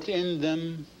what in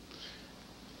them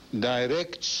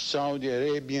directs Saudi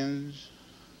Arabians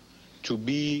to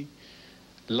be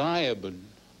liable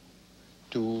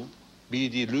to be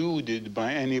deluded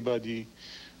by anybody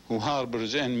who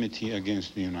harbors enmity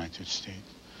against the United States.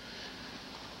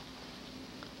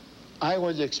 I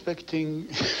was expecting,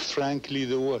 frankly,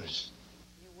 the worst.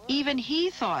 Even he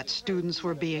thought students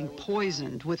were being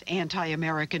poisoned with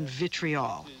anti-American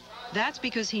vitriol. That's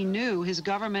because he knew his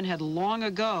government had long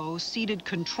ago ceded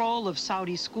control of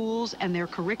Saudi schools and their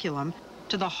curriculum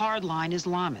to the hardline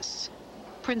Islamists.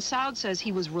 Prince Saud says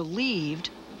he was relieved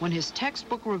when his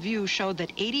textbook review showed that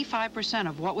 85%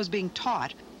 of what was being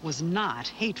taught was not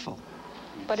hateful.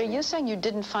 But are you saying you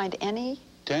didn't find any?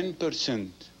 10%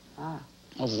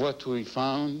 of what we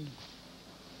found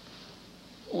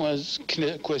was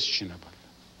questionable.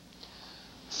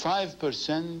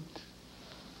 5%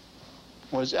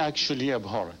 was actually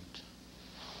abhorrent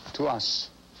to us.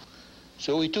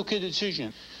 So we took a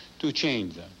decision to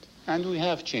change that, and we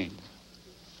have changed.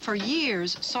 For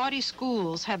years, Saudi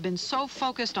schools have been so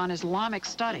focused on Islamic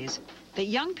studies that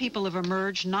young people have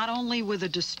emerged not only with a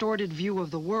distorted view of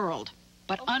the world,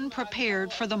 but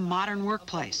unprepared for the modern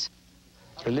workplace.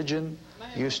 Religion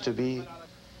used to be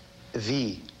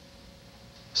the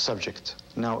subject.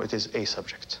 Now it is a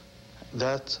subject.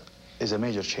 That is a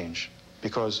major change,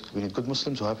 because we need good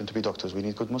Muslims who happen to be doctors. We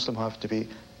need good Muslims who happen to be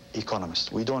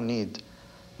economists. We don't need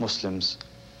Muslims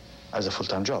as a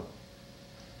full-time job.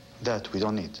 That we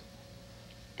don't need.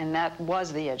 And that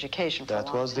was the education focus.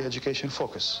 That was the education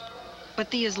focus.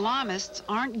 But the Islamists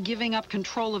aren't giving up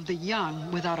control of the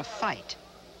young without a fight.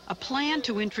 A plan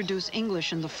to introduce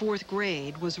English in the 4th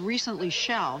grade was recently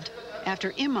shelved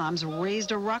after imams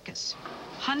raised a ruckus.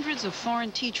 Hundreds of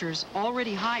foreign teachers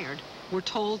already hired were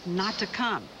told not to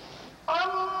come.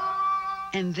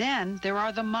 And then there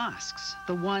are the mosques,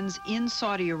 the ones in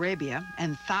Saudi Arabia,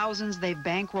 and thousands they've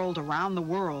bankrolled around the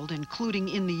world, including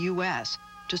in the U.S.,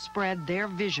 to spread their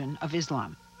vision of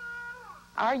Islam.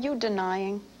 Are you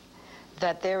denying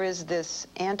that there is this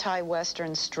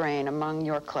anti-Western strain among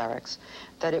your clerics,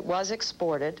 that it was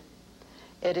exported,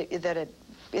 that it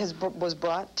was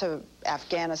brought to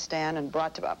Afghanistan and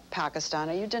brought to Pakistan.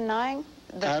 Are you denying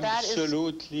that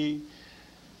Absolutely.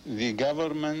 The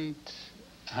government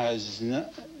has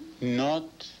not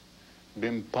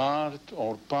been part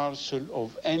or parcel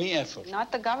of any effort.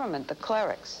 Not the government, the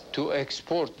clerics. To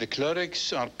export. The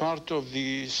clerics are part of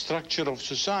the structure of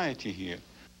society here.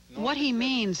 What he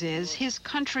means is his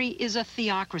country is a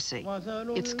theocracy.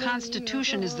 Its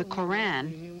constitution is the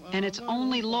Quran, and its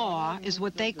only law is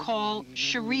what they call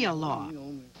Sharia law.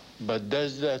 But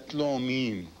does that law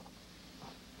mean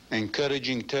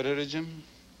encouraging terrorism?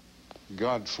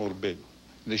 God forbid.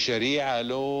 The Sharia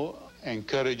law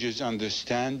encourages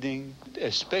understanding,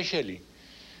 especially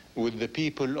with the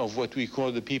people of what we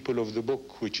call the people of the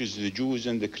book, which is the Jews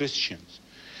and the Christians,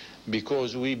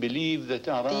 because we believe that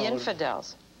the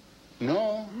infidels.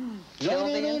 No. Kill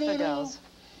the infidels.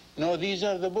 No, these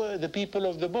are the people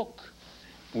of the book.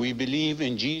 We believe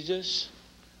in Jesus.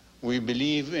 We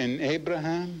believe in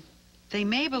Abraham. They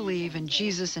may believe in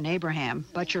Jesus and Abraham,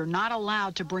 but you're not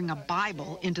allowed to bring a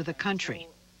Bible into the country.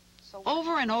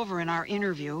 Over and over in our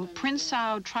interview, Prince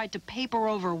Saud tried to paper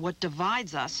over what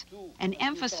divides us and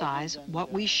emphasize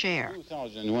what we share.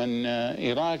 2000, when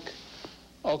Iraq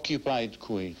occupied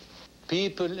Kuwait,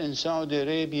 people in Saudi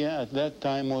Arabia at that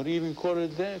time were even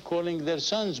calling their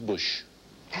sons Bush.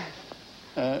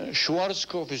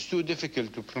 Schwarzkopf is too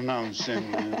difficult to pronounce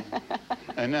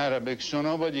in Arabic, so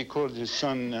nobody called his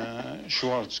son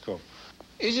Schwarzkopf.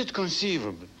 Is it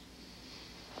conceivable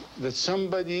that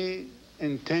somebody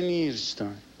in 10 years'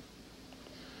 time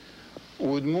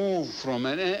would move from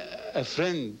a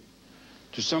friend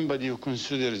to somebody who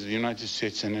considers the United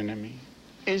States an enemy?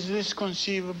 Is this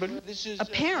conceivable?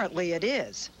 Apparently it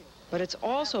is. But it's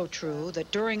also true that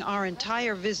during our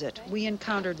entire visit, we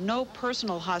encountered no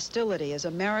personal hostility as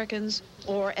Americans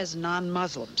or as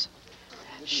non-Muslims.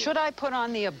 Should I put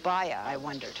on the abaya, I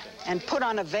wondered, and put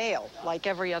on a veil like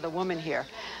every other woman here?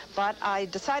 But I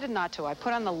decided not to. I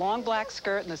put on the long black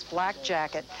skirt and this black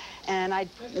jacket, and I'm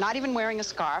not even wearing a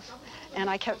scarf. And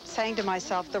I kept saying to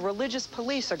myself, the religious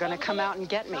police are going to come out and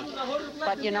get me.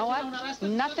 But you know what?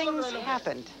 Nothing's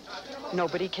happened.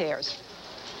 Nobody cares.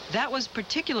 That was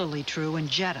particularly true in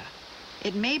Jeddah.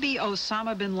 It may be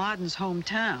Osama bin Laden's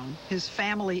hometown. His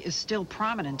family is still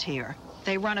prominent here.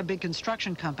 They run a big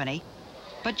construction company.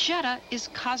 But Jeddah is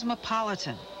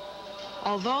cosmopolitan.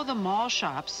 Although the mall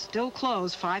shops still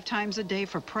close 5 times a day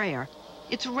for prayer,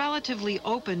 it's relatively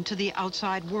open to the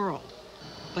outside world.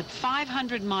 But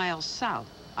 500 miles south,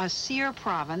 Asir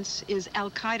province is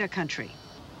Al-Qaeda country.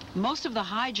 Most of the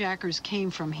hijackers came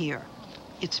from here.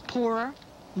 It's poorer,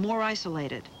 more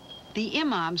isolated. The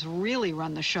imams really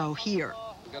run the show here.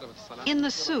 In the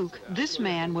souk, this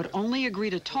man would only agree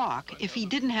to talk if he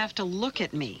didn't have to look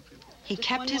at me. He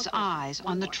kept his eyes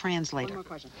on the translator.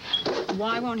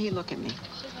 Why won't he look at me?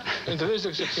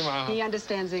 He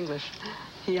understands English.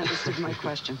 He understood my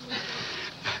question.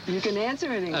 You can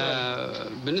answer in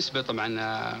English.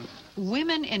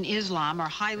 Women in Islam are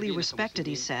highly respected,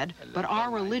 he said, but our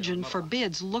religion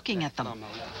forbids looking at them.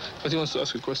 But he wants to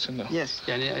ask a question now. Yes.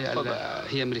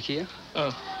 هي أمريكية؟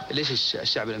 ليش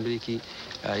الشعب الأمريكي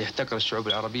يحتقر الشعوب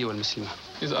العربية والمسلمة؟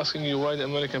 He's asking you why the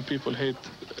American people hate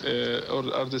or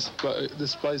are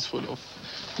despiseful of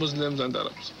Muslims and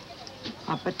Arabs.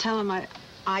 But tell him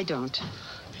I don't.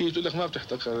 هي بتقول لك ما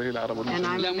بتحتقر هي العرب والمسلمين.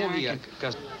 And I'm American.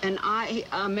 And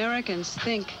Americans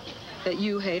think that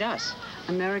you hate us.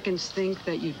 Americans think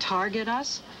that you target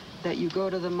us, that you go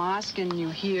to the mosque and you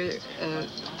hear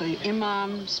the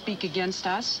imam speak against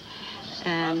us,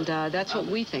 and that's what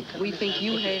we think. We think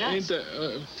you hate us.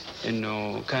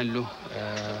 إنه كان له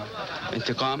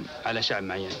انتقام على شعب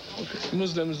معين.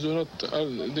 Muslims do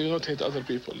not hate other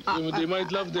people. They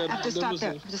might love their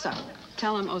Muslims. Stop.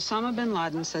 Tell him Osama bin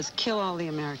Laden says kill all the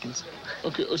Americans.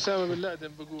 Okay, Osama bin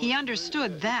Laden. He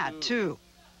understood that too.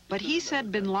 But he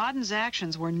said bin Laden's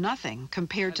actions were nothing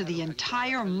compared to the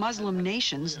entire Muslim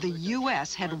nations the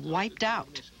U.S. had wiped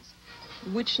out.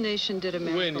 Which nation did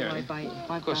America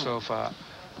wipe out? Kosovo,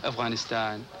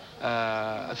 Afghanistan,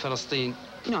 Palestine.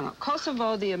 No.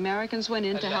 Kosovo, the Americans went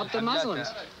in to help the Muslims.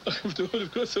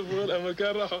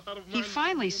 He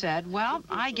finally said, well,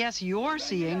 I guess you're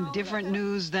seeing different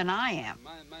news than I am.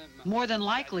 More than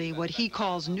likely, what he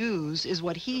calls news is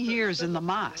what he hears in the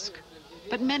mosque.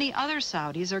 But many other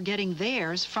Saudis are getting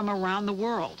theirs from around the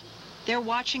world. They're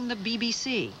watching the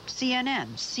BBC, CNN,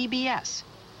 CBS.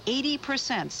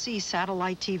 80% see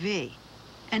satellite TV.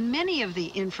 And many of the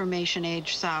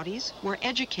information-age Saudis were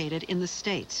educated in the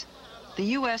States.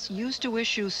 The U.S. used to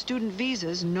issue student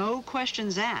visas, no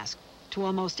questions asked, to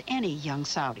almost any young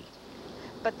Saudi.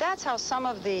 But that's how some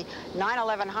of the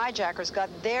 9/11 hijackers got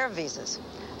their visas.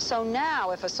 So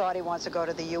now, if a Saudi wants to go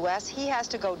to the U.S., he has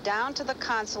to go down to the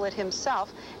consulate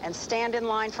himself and stand in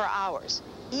line for hours,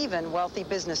 even wealthy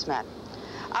businessmen.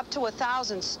 Up to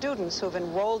 1,000 students who've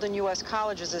enrolled in U.S.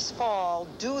 colleges this fall,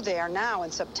 due there now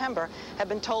in September, have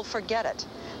been told forget it.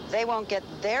 They won't get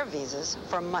their visas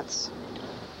for months.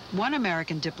 One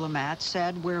American diplomat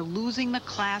said we're losing the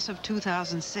class of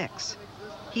 2006.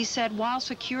 He said while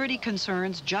security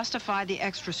concerns justify the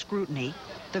extra scrutiny,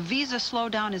 the visa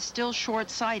slowdown is still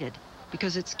short-sighted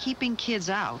because it's keeping kids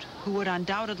out who would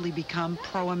undoubtedly become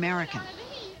pro-American.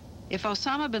 If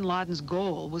Osama bin Laden's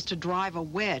goal was to drive a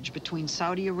wedge between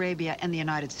Saudi Arabia and the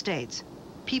United States,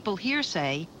 people here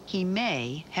say he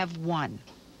may have won.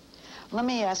 Let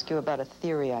me ask you about a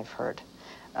theory I've heard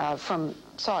from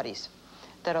Saudis,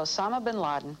 that Osama bin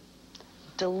Laden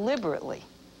deliberately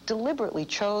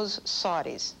chose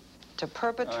Saudis to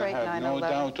perpetrate 9/11. I have no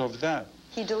doubt of that.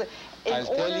 In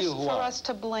order for us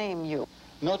to blame you.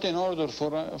 Not in order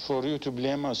for you to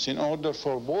blame us, in order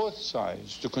for both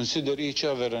sides to consider each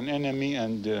other an enemy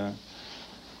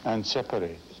and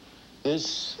separate.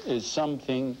 This is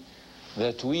something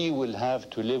that we will have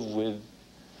to live with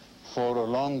for a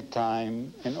long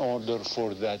time in order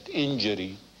for that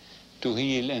injury to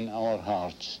heal in our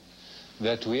hearts,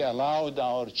 that we allowed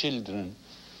our children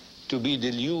to be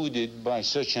deluded by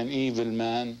such an evil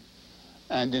man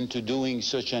and into doing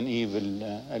such an evil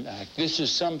act. This is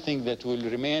something that will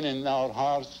remain in our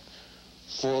hearts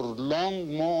for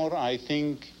long more, I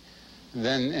think,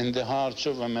 than in the hearts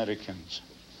of Americans.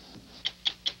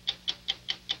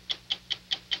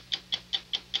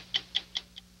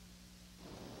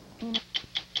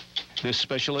 This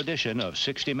special edition of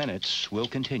 60 Minutes will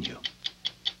continue.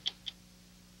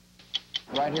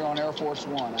 Right here on Air Force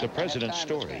One. The President's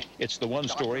story. It's the one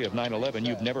story of 9/11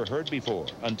 you've never heard before,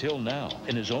 until now.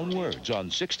 In his own words, on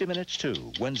 60 Minutes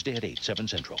 2, Wednesday at 8, 7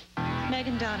 Central.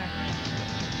 Megan Donner,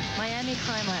 Miami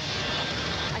Crime Lab.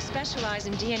 I specialize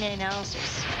in DNA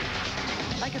analysis.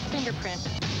 Like a fingerprint,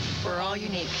 we're all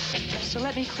unique. So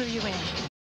let me clue you in.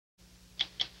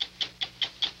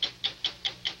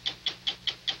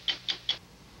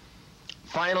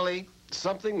 Finally,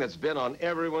 something that's been on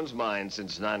everyone's mind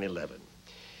since 9/11.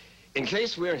 In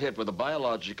case we're hit with a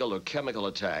biological or chemical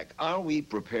attack, are we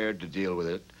prepared to deal with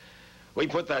it? We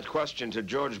put that question to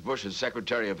George Bush's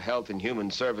Secretary of Health and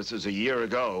Human Services a year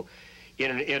ago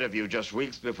in an interview just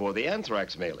weeks before the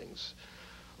anthrax mailings.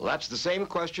 Well, that's the same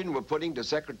question we're putting to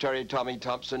Secretary Tommy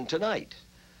Thompson tonight.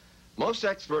 Most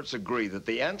experts agree that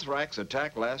the anthrax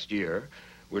attack last year,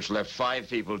 which left 5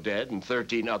 people dead and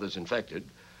 13 others infected,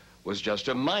 was just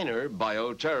a minor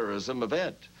bioterrorism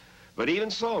event. But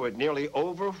even so, it nearly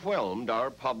overwhelmed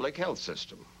our public health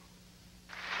system.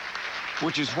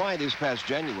 Which is why this past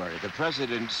January, the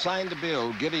President signed a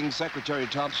bill giving Secretary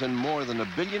Thompson more than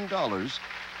 $1 billion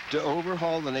to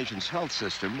overhaul the nation's health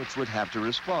system, which would have to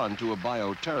respond to a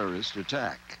bioterrorist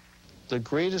attack. The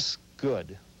greatest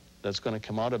good that's going to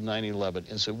come out of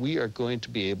 9/11 is that we are going to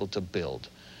be able to build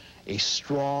a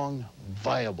strong,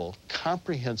 viable,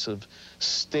 comprehensive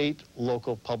state,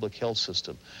 local public health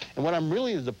system. And what I'm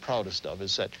really the proudest of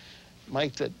is that,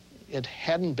 Mike, that it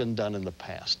hadn't been done in the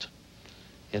past.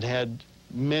 It had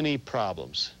many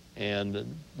problems,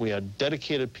 and we had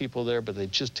dedicated people there, but they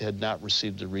just had not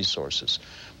received the resources.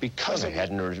 Because they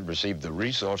hadn't received the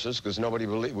resources because nobody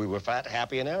believed we were fat,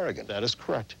 happy, and arrogant. That is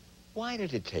correct. Why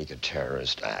did it take a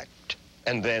terrorist act,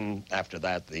 and then, after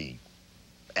that, the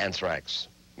anthrax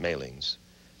mailings,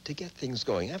 to get things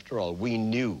going? After all, we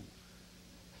knew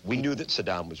that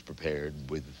Saddam was prepared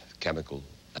with chemical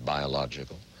and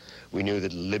biological. We knew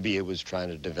that Libya was trying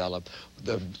to develop.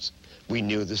 We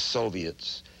knew the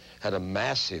Soviets had a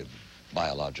massive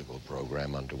biological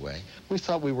program underway. We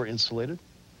thought we were insulated.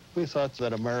 We thought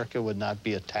that America would not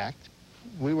be attacked.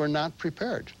 We were not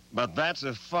prepared. But that's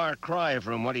a far cry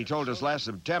from what he told us last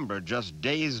September, just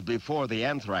days before the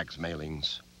anthrax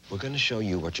mailings. We're going to show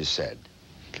you what you said.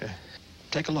 Okay.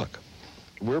 Take a look.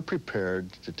 We're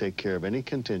prepared to take care of any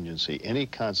contingency, any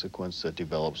consequence that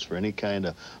develops for any kind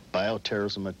of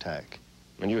bioterrorism attack.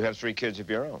 And you have 3 kids of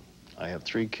your own. I have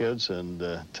 3 kids, and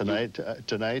tonight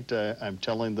I'm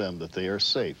telling them that they are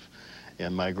safe.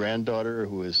 And my granddaughter,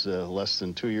 who is less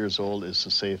than 2 years old, is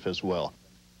safe as well.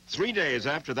 3 days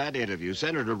after that interview,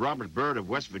 Senator Robert Byrd of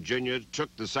West Virginia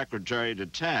took the secretary to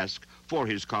task for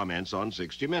his comments on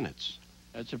 60 Minutes.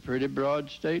 That's a pretty broad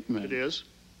statement. It is.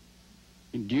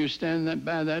 Do you stand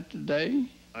by that today?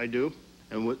 I do.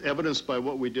 And with evidenced by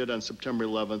what we did on September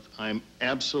 11th, I'm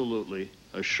absolutely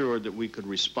assured that we could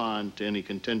respond to any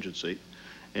contingency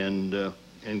and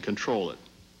control it.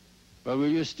 But will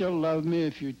you still love me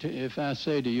if I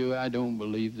say to you, I don't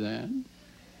believe that?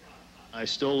 I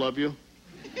still love you.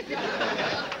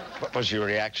 What was your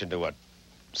reaction to what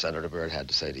Senator Byrd had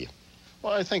to say to you?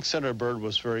 Well, I think Senator Byrd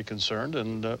was very concerned,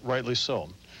 and rightly so.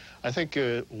 I think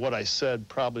what I said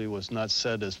probably was not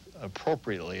said as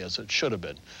appropriately as it should have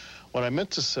been. What I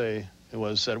meant to say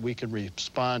was that we can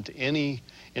respond to any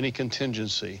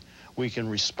contingency. We can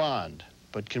respond,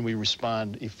 but can we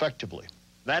respond effectively?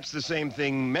 That's the same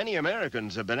thing many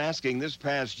Americans have been asking this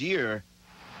past year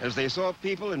as they saw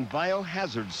people in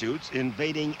biohazard suits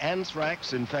invading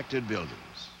anthrax-infected buildings.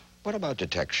 What about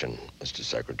detection, Mr.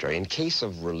 Secretary? In case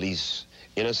of release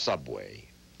in a subway,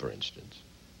 for instance,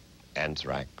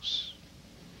 anthrax,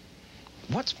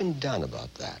 what's been done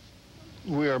about that?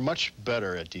 We are much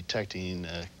better at detecting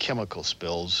chemical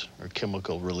spills or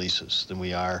chemical releases than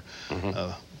we are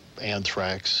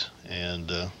anthrax and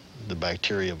the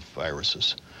bacteria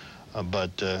viruses.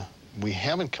 But we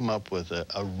haven't come up with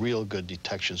a real good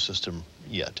detection system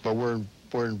yet. But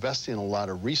we're investing a lot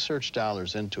of research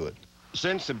dollars into it.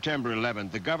 Since September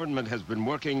 11th, the government has been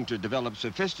working to develop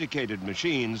sophisticated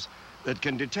machines that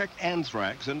can detect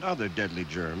anthrax and other deadly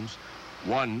germs.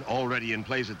 One already in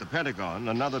place at the Pentagon,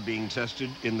 another being tested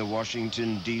in the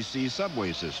Washington, D.C.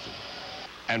 subway system.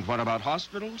 And what about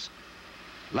hospitals?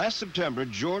 Last September,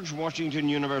 George Washington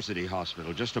University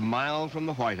Hospital, just a mile from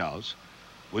the White House,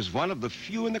 was one of the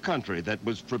few in the country that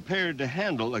was prepared to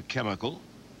handle a chemical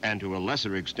and, to a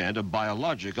lesser extent, a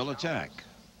biological attack.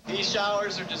 These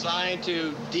showers are designed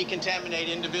to decontaminate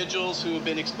individuals who have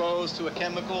been exposed to a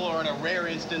chemical or, in a rare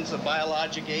instance, a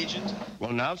biologic agent.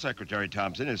 Well, now Secretary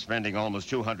Thompson is spending almost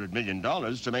 $200 million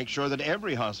to make sure that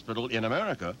every hospital in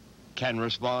America can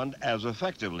respond as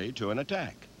effectively to an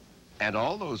attack. And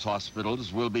all those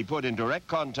hospitals will be put in direct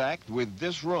contact with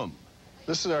this room.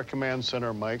 This is our command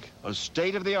center, Mike. A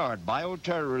state-of-the-art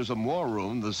bioterrorism war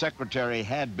room the Secretary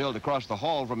had built across the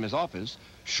hall from his office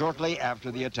shortly after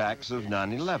the attacks of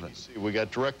 9/11. We got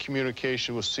direct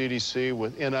communication with CDC,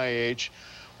 with NIH.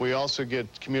 We also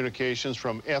get communications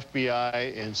from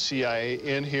FBI and CIA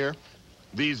in here.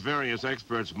 These various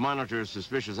experts monitor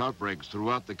suspicious outbreaks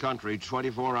throughout the country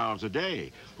 24 hours a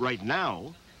day. Right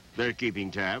now, they're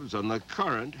keeping tabs on the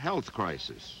current health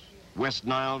crisis, West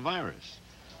Nile virus.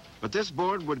 But this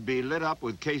board would be lit up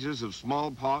with cases of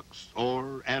smallpox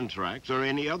or anthrax or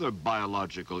any other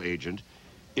biological agent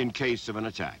in case of an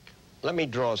attack. Let me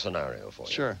draw a scenario for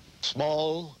you. Sure.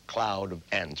 Small cloud of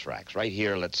anthrax right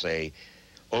here, let's say,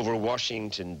 over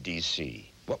Washington,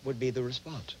 D.C. What would be the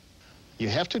response? You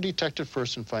have to detect it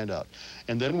first and find out.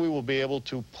 And then we will be able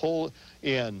to pull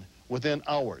in within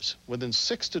hours, within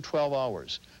 6 to 12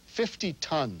 hours, 50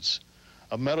 tons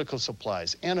of medical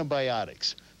supplies,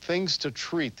 antibiotics, things to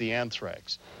treat the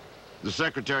anthrax. The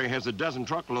Secretary has a dozen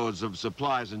truckloads of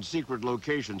supplies in secret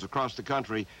locations across the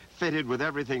country, fitted with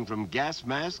everything from gas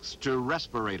masks to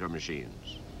respirator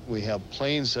machines. We have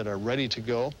planes that are ready to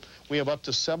go. We have up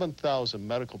to 7,000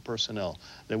 medical personnel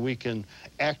that we can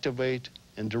activate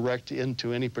and direct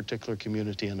into any particular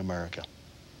community in America.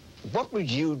 What would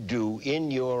you do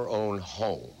in your own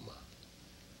home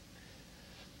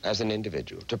as an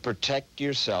individual to protect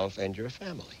yourself and your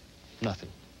family? Nothing.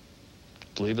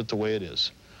 Leave it the way it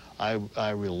is. I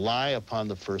rely upon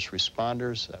the first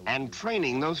responders. And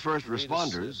training those first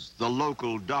responders, the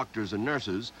local doctors and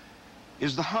nurses,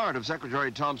 is the heart of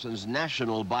Secretary Thompson's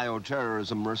National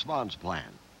Bioterrorism Response Plan.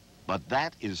 But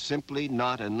that is simply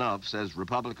not enough, says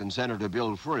Republican Senator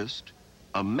Bill Frist,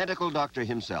 a medical doctor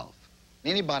himself.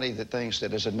 Anybody that thinks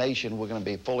that as a nation we're going to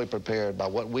be fully prepared by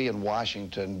what we in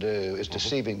Washington do is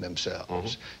deceiving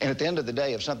themselves. And at the end of the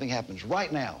day, if something happens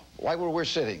right now, right where we're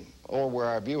sitting, or where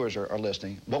our viewers are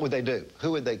listening, what would they do?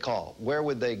 Who would they call? Where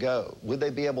would they go? Would they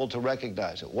be able to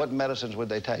recognize it? What medicines would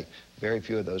they take? Very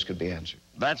few of those could be answered.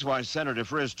 That's why Senator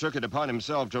Frist took it upon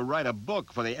himself to write a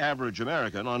book for the average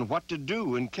American on what to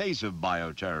do in case of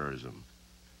bioterrorism.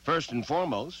 First and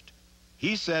foremost,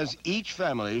 he says each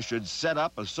family should set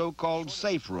up a so-called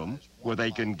safe room where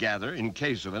they can gather in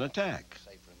case of an attack.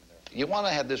 You want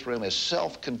to have this room as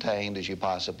self-contained as you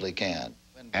possibly can.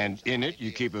 And in it,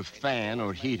 you keep a fan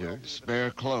or heater, spare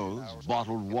clothes,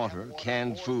 bottled water,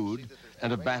 canned food,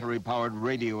 and a battery-powered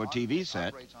radio or TV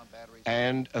set,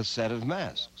 and a set of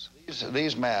masks.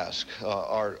 These masks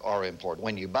are important.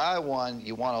 When you buy one,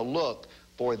 you want to look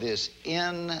for this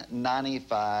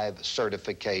N95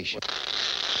 certification.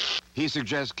 He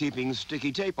suggests keeping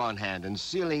sticky tape on hand and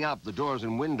sealing up the doors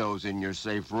and windows in your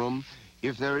safe room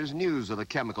if there is news of a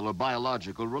chemical or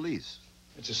biological release.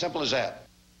 It's as simple as that.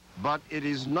 But it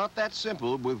is not that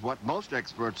simple with what most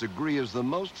experts agree is the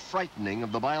most frightening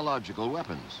of the biological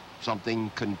weapons,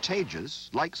 something contagious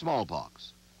like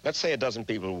smallpox. Let's say a dozen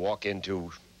people walk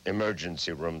into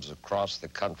emergency rooms across the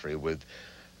country with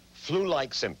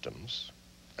flu-like symptoms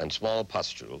and small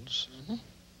pustules.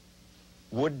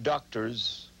 Would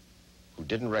doctors who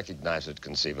didn't recognize it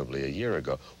conceivably a year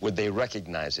ago, would they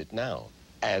recognize it now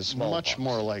as smallpox? Much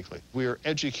more likely. We are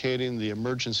educating the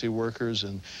emergency workers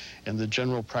and the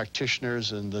general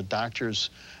practitioners and the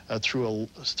doctors through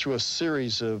a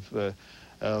series of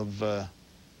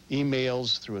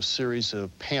emails, through a series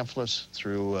of pamphlets,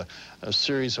 through a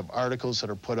series of articles that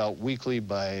are put out weekly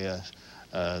by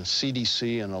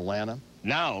CDC in Atlanta.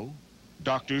 Now,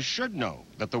 doctors should know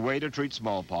that the way to treat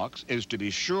smallpox is to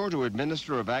be sure to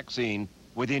administer a vaccine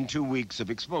within 2 weeks of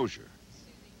exposure.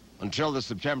 Until the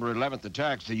September 11th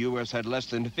attacks, the U.S. had less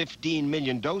than 15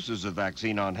 million doses of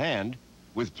vaccine on hand,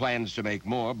 with plans to make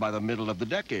more by the middle of the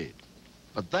decade.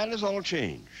 But that has all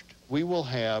changed. We will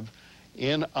have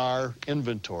in our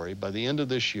inventory by the end of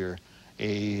this year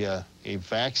a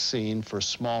vaccine for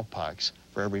smallpox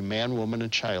for every man, woman,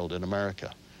 and child in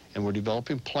America. And we're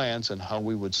developing plans on how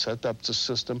we would set up the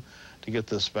system to get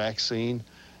this vaccine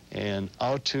and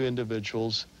out to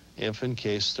individuals if in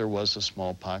case there was a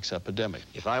smallpox epidemic.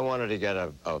 If I wanted to get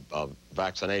a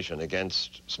vaccination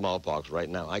against smallpox right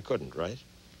now, I couldn't, right?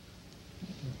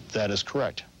 That is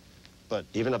correct. But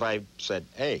even if I said,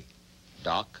 hey,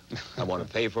 Doc, I want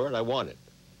to pay for it, I want it,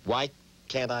 why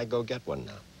can't I go get one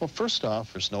now? Well, first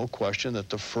off, there's no question that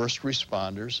the first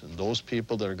responders and those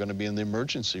people that are going to be in the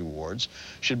emergency wards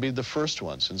should be the first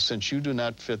ones. And since you do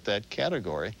not fit that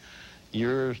category,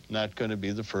 you're not going to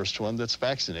be the first one that's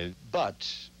vaccinated. But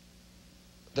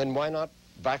then why not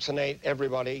vaccinate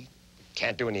everybody?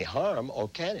 Can't do any harm, or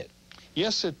can it?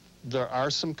 Yes, there are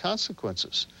some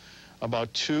consequences.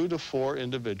 About 2 to 4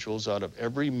 individuals out of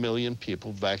every million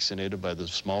people vaccinated by the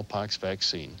smallpox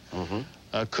vaccine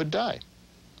could die.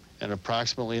 And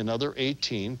approximately another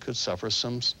 18 could suffer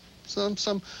some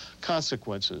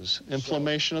consequences,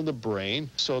 inflammation of the brain.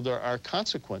 So there are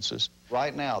consequences.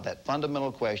 Right now, that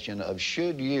fundamental question of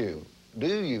do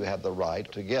you have the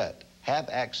right to have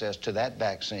access to that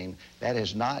vaccine, that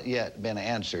has not yet been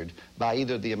answered by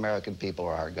either the American people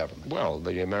or our government. Well,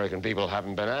 the American people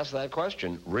haven't been asked that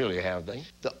question, really, have they?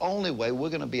 The only way we're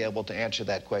going to be able to answer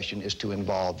that question is to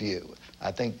involve you.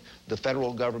 I think the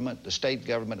federal government, the state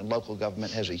government, and local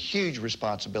government has a huge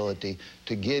responsibility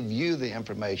to give you the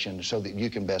information so that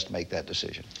you can best make that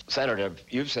decision. Senator,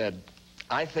 you've said,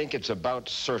 I think it's about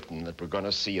certain that we're going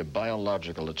to see a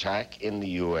biological attack in the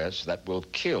U.S. that will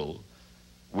kill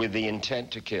with the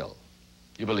intent to kill.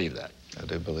 You believe that? I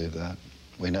do believe that.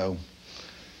 We know,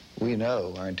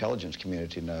 our intelligence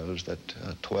community knows that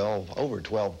over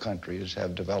 12 countries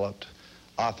have developed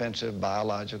offensive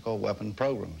biological weapon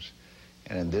programs.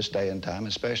 And in this day and time,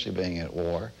 especially being at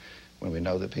war, when we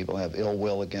know that people have ill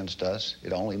will against us,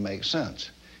 it only makes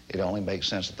sense. It only makes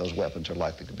sense that those weapons are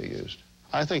likely to be used.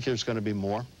 I think there's going to be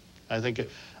more. I think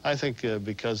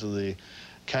because of the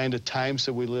kind of times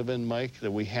that we live in, Mike,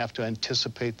 that we have to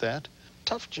anticipate that.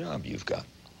 Tough job you've got.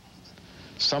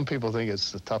 Some people think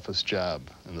it's the toughest job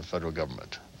in the federal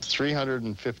government.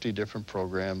 350 different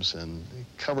programs, and it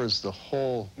covers the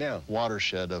whole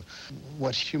watershed of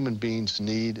what human beings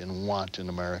need and want in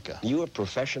America. You a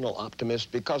professional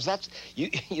optimist? Because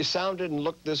you sounded and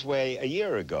looked this way a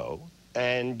year ago,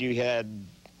 and you had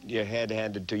your head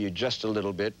handed to you just a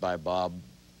little bit by Bob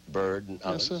Byrd and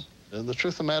others. Yes, sir. And the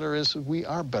truth of the matter is we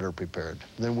are better prepared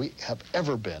than we have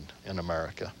ever been in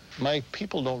America. Mike,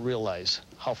 people don't realize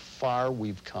how far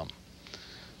we've come,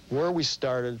 where we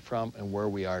started from and where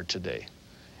we are today.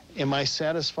 Am I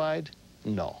satisfied?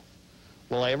 No.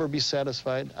 Will I ever be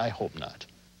satisfied? I hope not.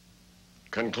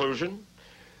 Conclusion?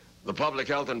 The public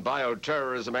health and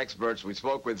bioterrorism experts we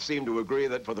spoke with seem to agree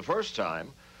that for the first time,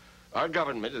 our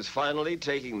government is finally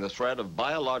taking the threat of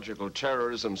biological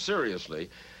terrorism seriously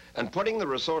and putting the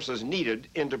resources needed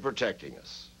into protecting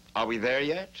us. Are we there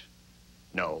yet?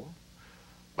 No.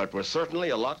 But we're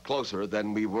certainly a lot closer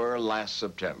than we were last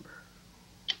September.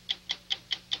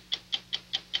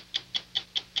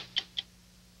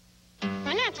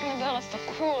 My dad's gonna build us the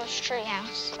coolest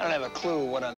treehouse. I don't have a clue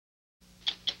what I'm...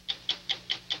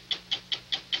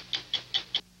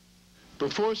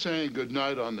 Before saying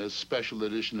goodnight on this special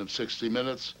edition of 60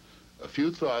 Minutes, a few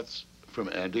thoughts from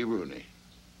Andy Rooney.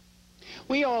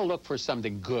 We all look for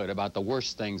something good about the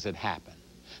worst things that happen.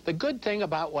 The good thing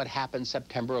about what happened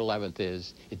September 11th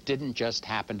is it didn't just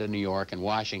happen to New York and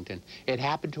Washington. It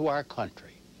happened to our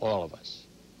country, all of us.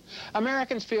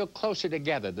 Americans feel closer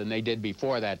together than they did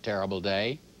before that terrible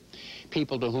day.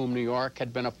 People to whom New York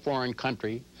had been a foreign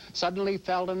country suddenly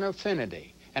felt an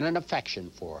affinity and an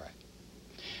affection for it.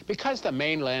 Because the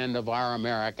mainland of our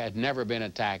America had never been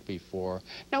attacked before,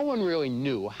 no one really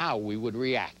knew how we would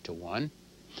react to one.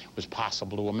 It was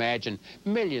possible to imagine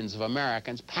millions of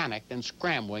Americans panicked and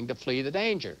scrambling to flee the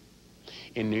danger.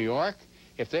 In New York,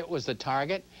 if it was the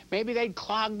target, maybe they'd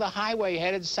clog the highway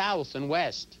headed south and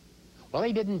west. Well,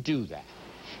 they didn't do that.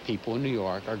 People in New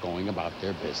York are going about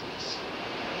their business.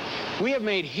 We have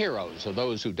made heroes of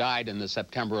those who died in the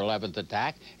September 11th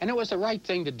attack, and it was the right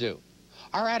thing to do.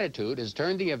 Our attitude has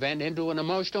turned the event into an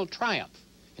emotional triumph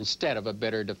instead of a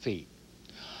bitter defeat.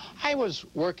 I was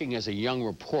working as a young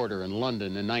reporter in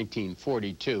London in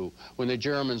 1942 when the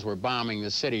Germans were bombing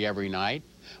the city every night.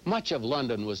 Much of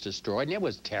London was destroyed, and it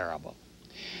was terrible.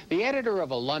 The editor of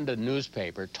a London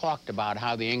newspaper talked about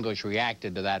how the English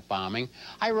reacted to that bombing.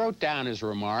 I wrote down his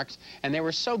remarks, and they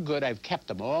were so good I've kept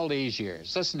them all these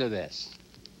years. Listen to this.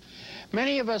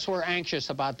 Many of us were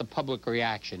anxious about the public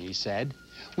reaction, he said.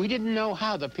 We didn't know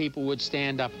how the people would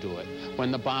stand up to it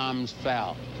when the bombs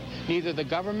fell. Neither the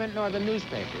government nor the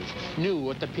newspapers knew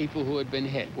what the people who had been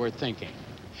hit were thinking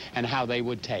and how they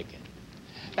would take it.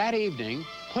 That evening,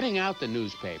 putting out the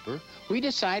newspaper, we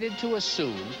decided to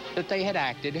assume that they had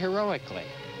acted heroically.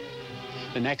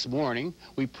 The next morning,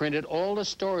 we printed all the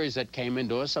stories that came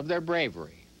into us of their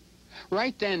bravery.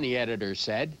 Right then, the editor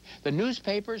said, the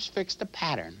newspapers fixed a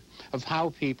pattern of how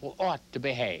people ought to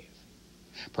behave.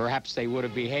 Perhaps they would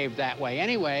have behaved that way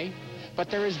anyway, but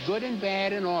there is good and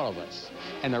bad in all of us,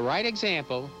 and the right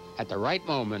example at the right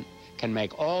moment can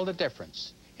make all the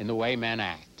difference in the way men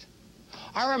act.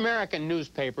 Our American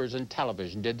newspapers and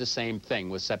television did the same thing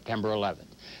with September 11th.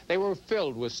 They were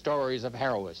filled with stories of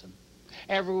heroism.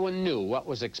 Everyone knew what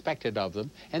was expected of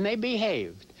them, and they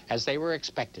behaved as they were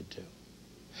expected to.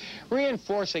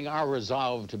 Reinforcing our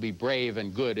resolve to be brave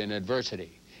and good in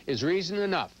adversity is reason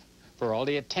enough for all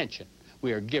the attention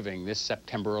we are giving this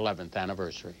September 11th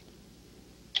anniversary.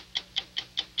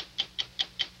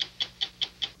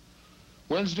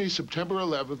 Wednesday, September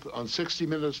 11th on 60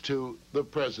 Minutes to The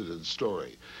President's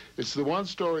Story. It's the one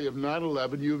story of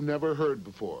 9/11 you've never heard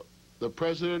before. The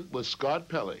President was Scott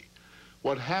Pelley.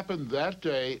 What happened that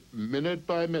day, minute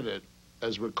by minute,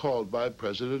 as recalled by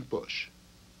President Bush.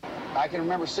 I can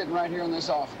remember sitting right here in this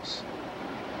office,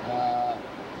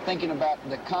 thinking about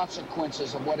the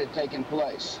consequences of what had taken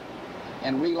place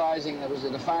and realizing that it was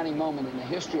a defining moment in the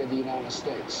history of the United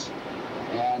States.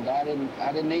 And I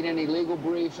didn't need any legal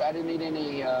briefs. I didn't need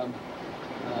any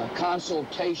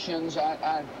consultations.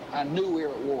 I knew we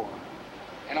were at war.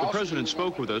 And the President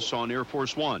spoke with us on Air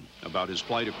Force One about his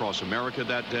flight across America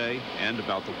that day and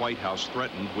about the White House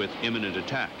threatened with imminent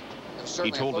attack.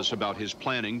 He told us about his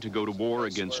planning to go to war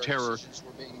against terror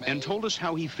and told us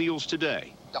how he feels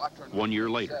today, 1 year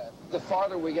later. The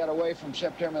farther we got away from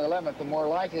September 11th, the more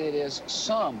likely it is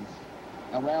some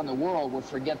around the world will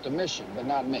forget the mission, but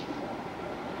not me.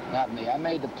 Not me. I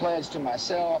made the pledge to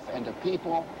myself and to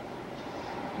people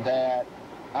that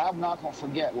I'm not going to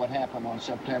forget what happened on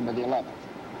September the 11th.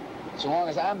 So long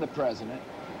as I'm the president,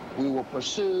 we will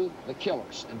pursue the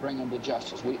killers and bring them to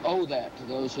justice. We owe that to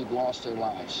those who've lost their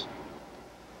lives.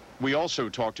 We also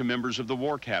talked to members of the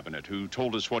War Cabinet who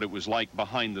told us what it was like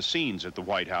behind the scenes at the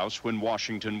White House when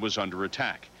Washington was under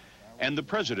attack. And the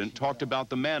President talked about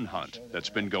the manhunt that's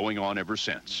been going on ever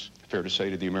since. Fair to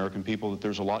say to the American people that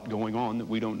there's a lot going on that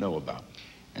we don't know about.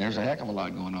 And there's a heck of a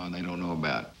lot going on they don't know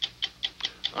about.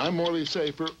 I'm Morley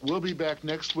Safer. We'll be back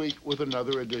next week with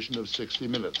another edition of 60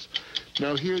 Minutes.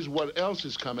 Now here's what else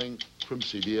is coming from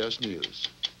CBS News.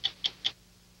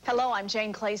 Hello, I'm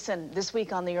Jane Clayson. This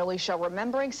week on The Early Show,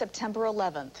 remembering September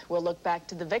 11th, we'll look back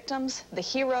to the victims, the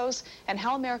heroes, and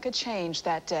how America changed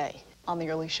that day on The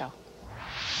Early Show.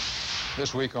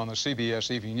 This week on the CBS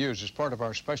Evening News, as part of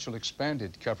our special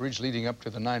expanded coverage leading up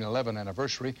to the 9/11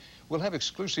 anniversary, we'll have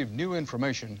exclusive new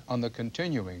information on the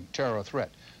continuing terror threat.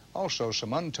 Also,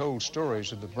 some untold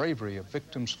stories of the bravery of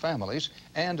victims' families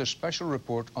and a special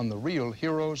report on the real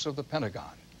heroes of the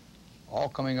Pentagon. All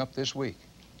coming up this week.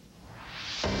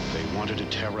 They wanted to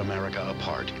tear America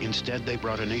apart. Instead, they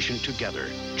brought a nation together.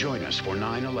 Join us for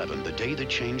 9/11, the day that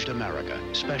changed America.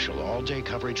 Special all-day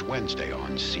coverage Wednesday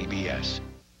on CBS.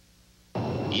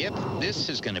 Yep, this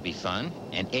is going to be fun.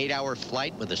 An 8-hour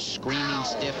flight with a screaming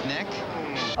stiff neck.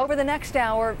 Over the next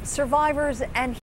hour, survivors and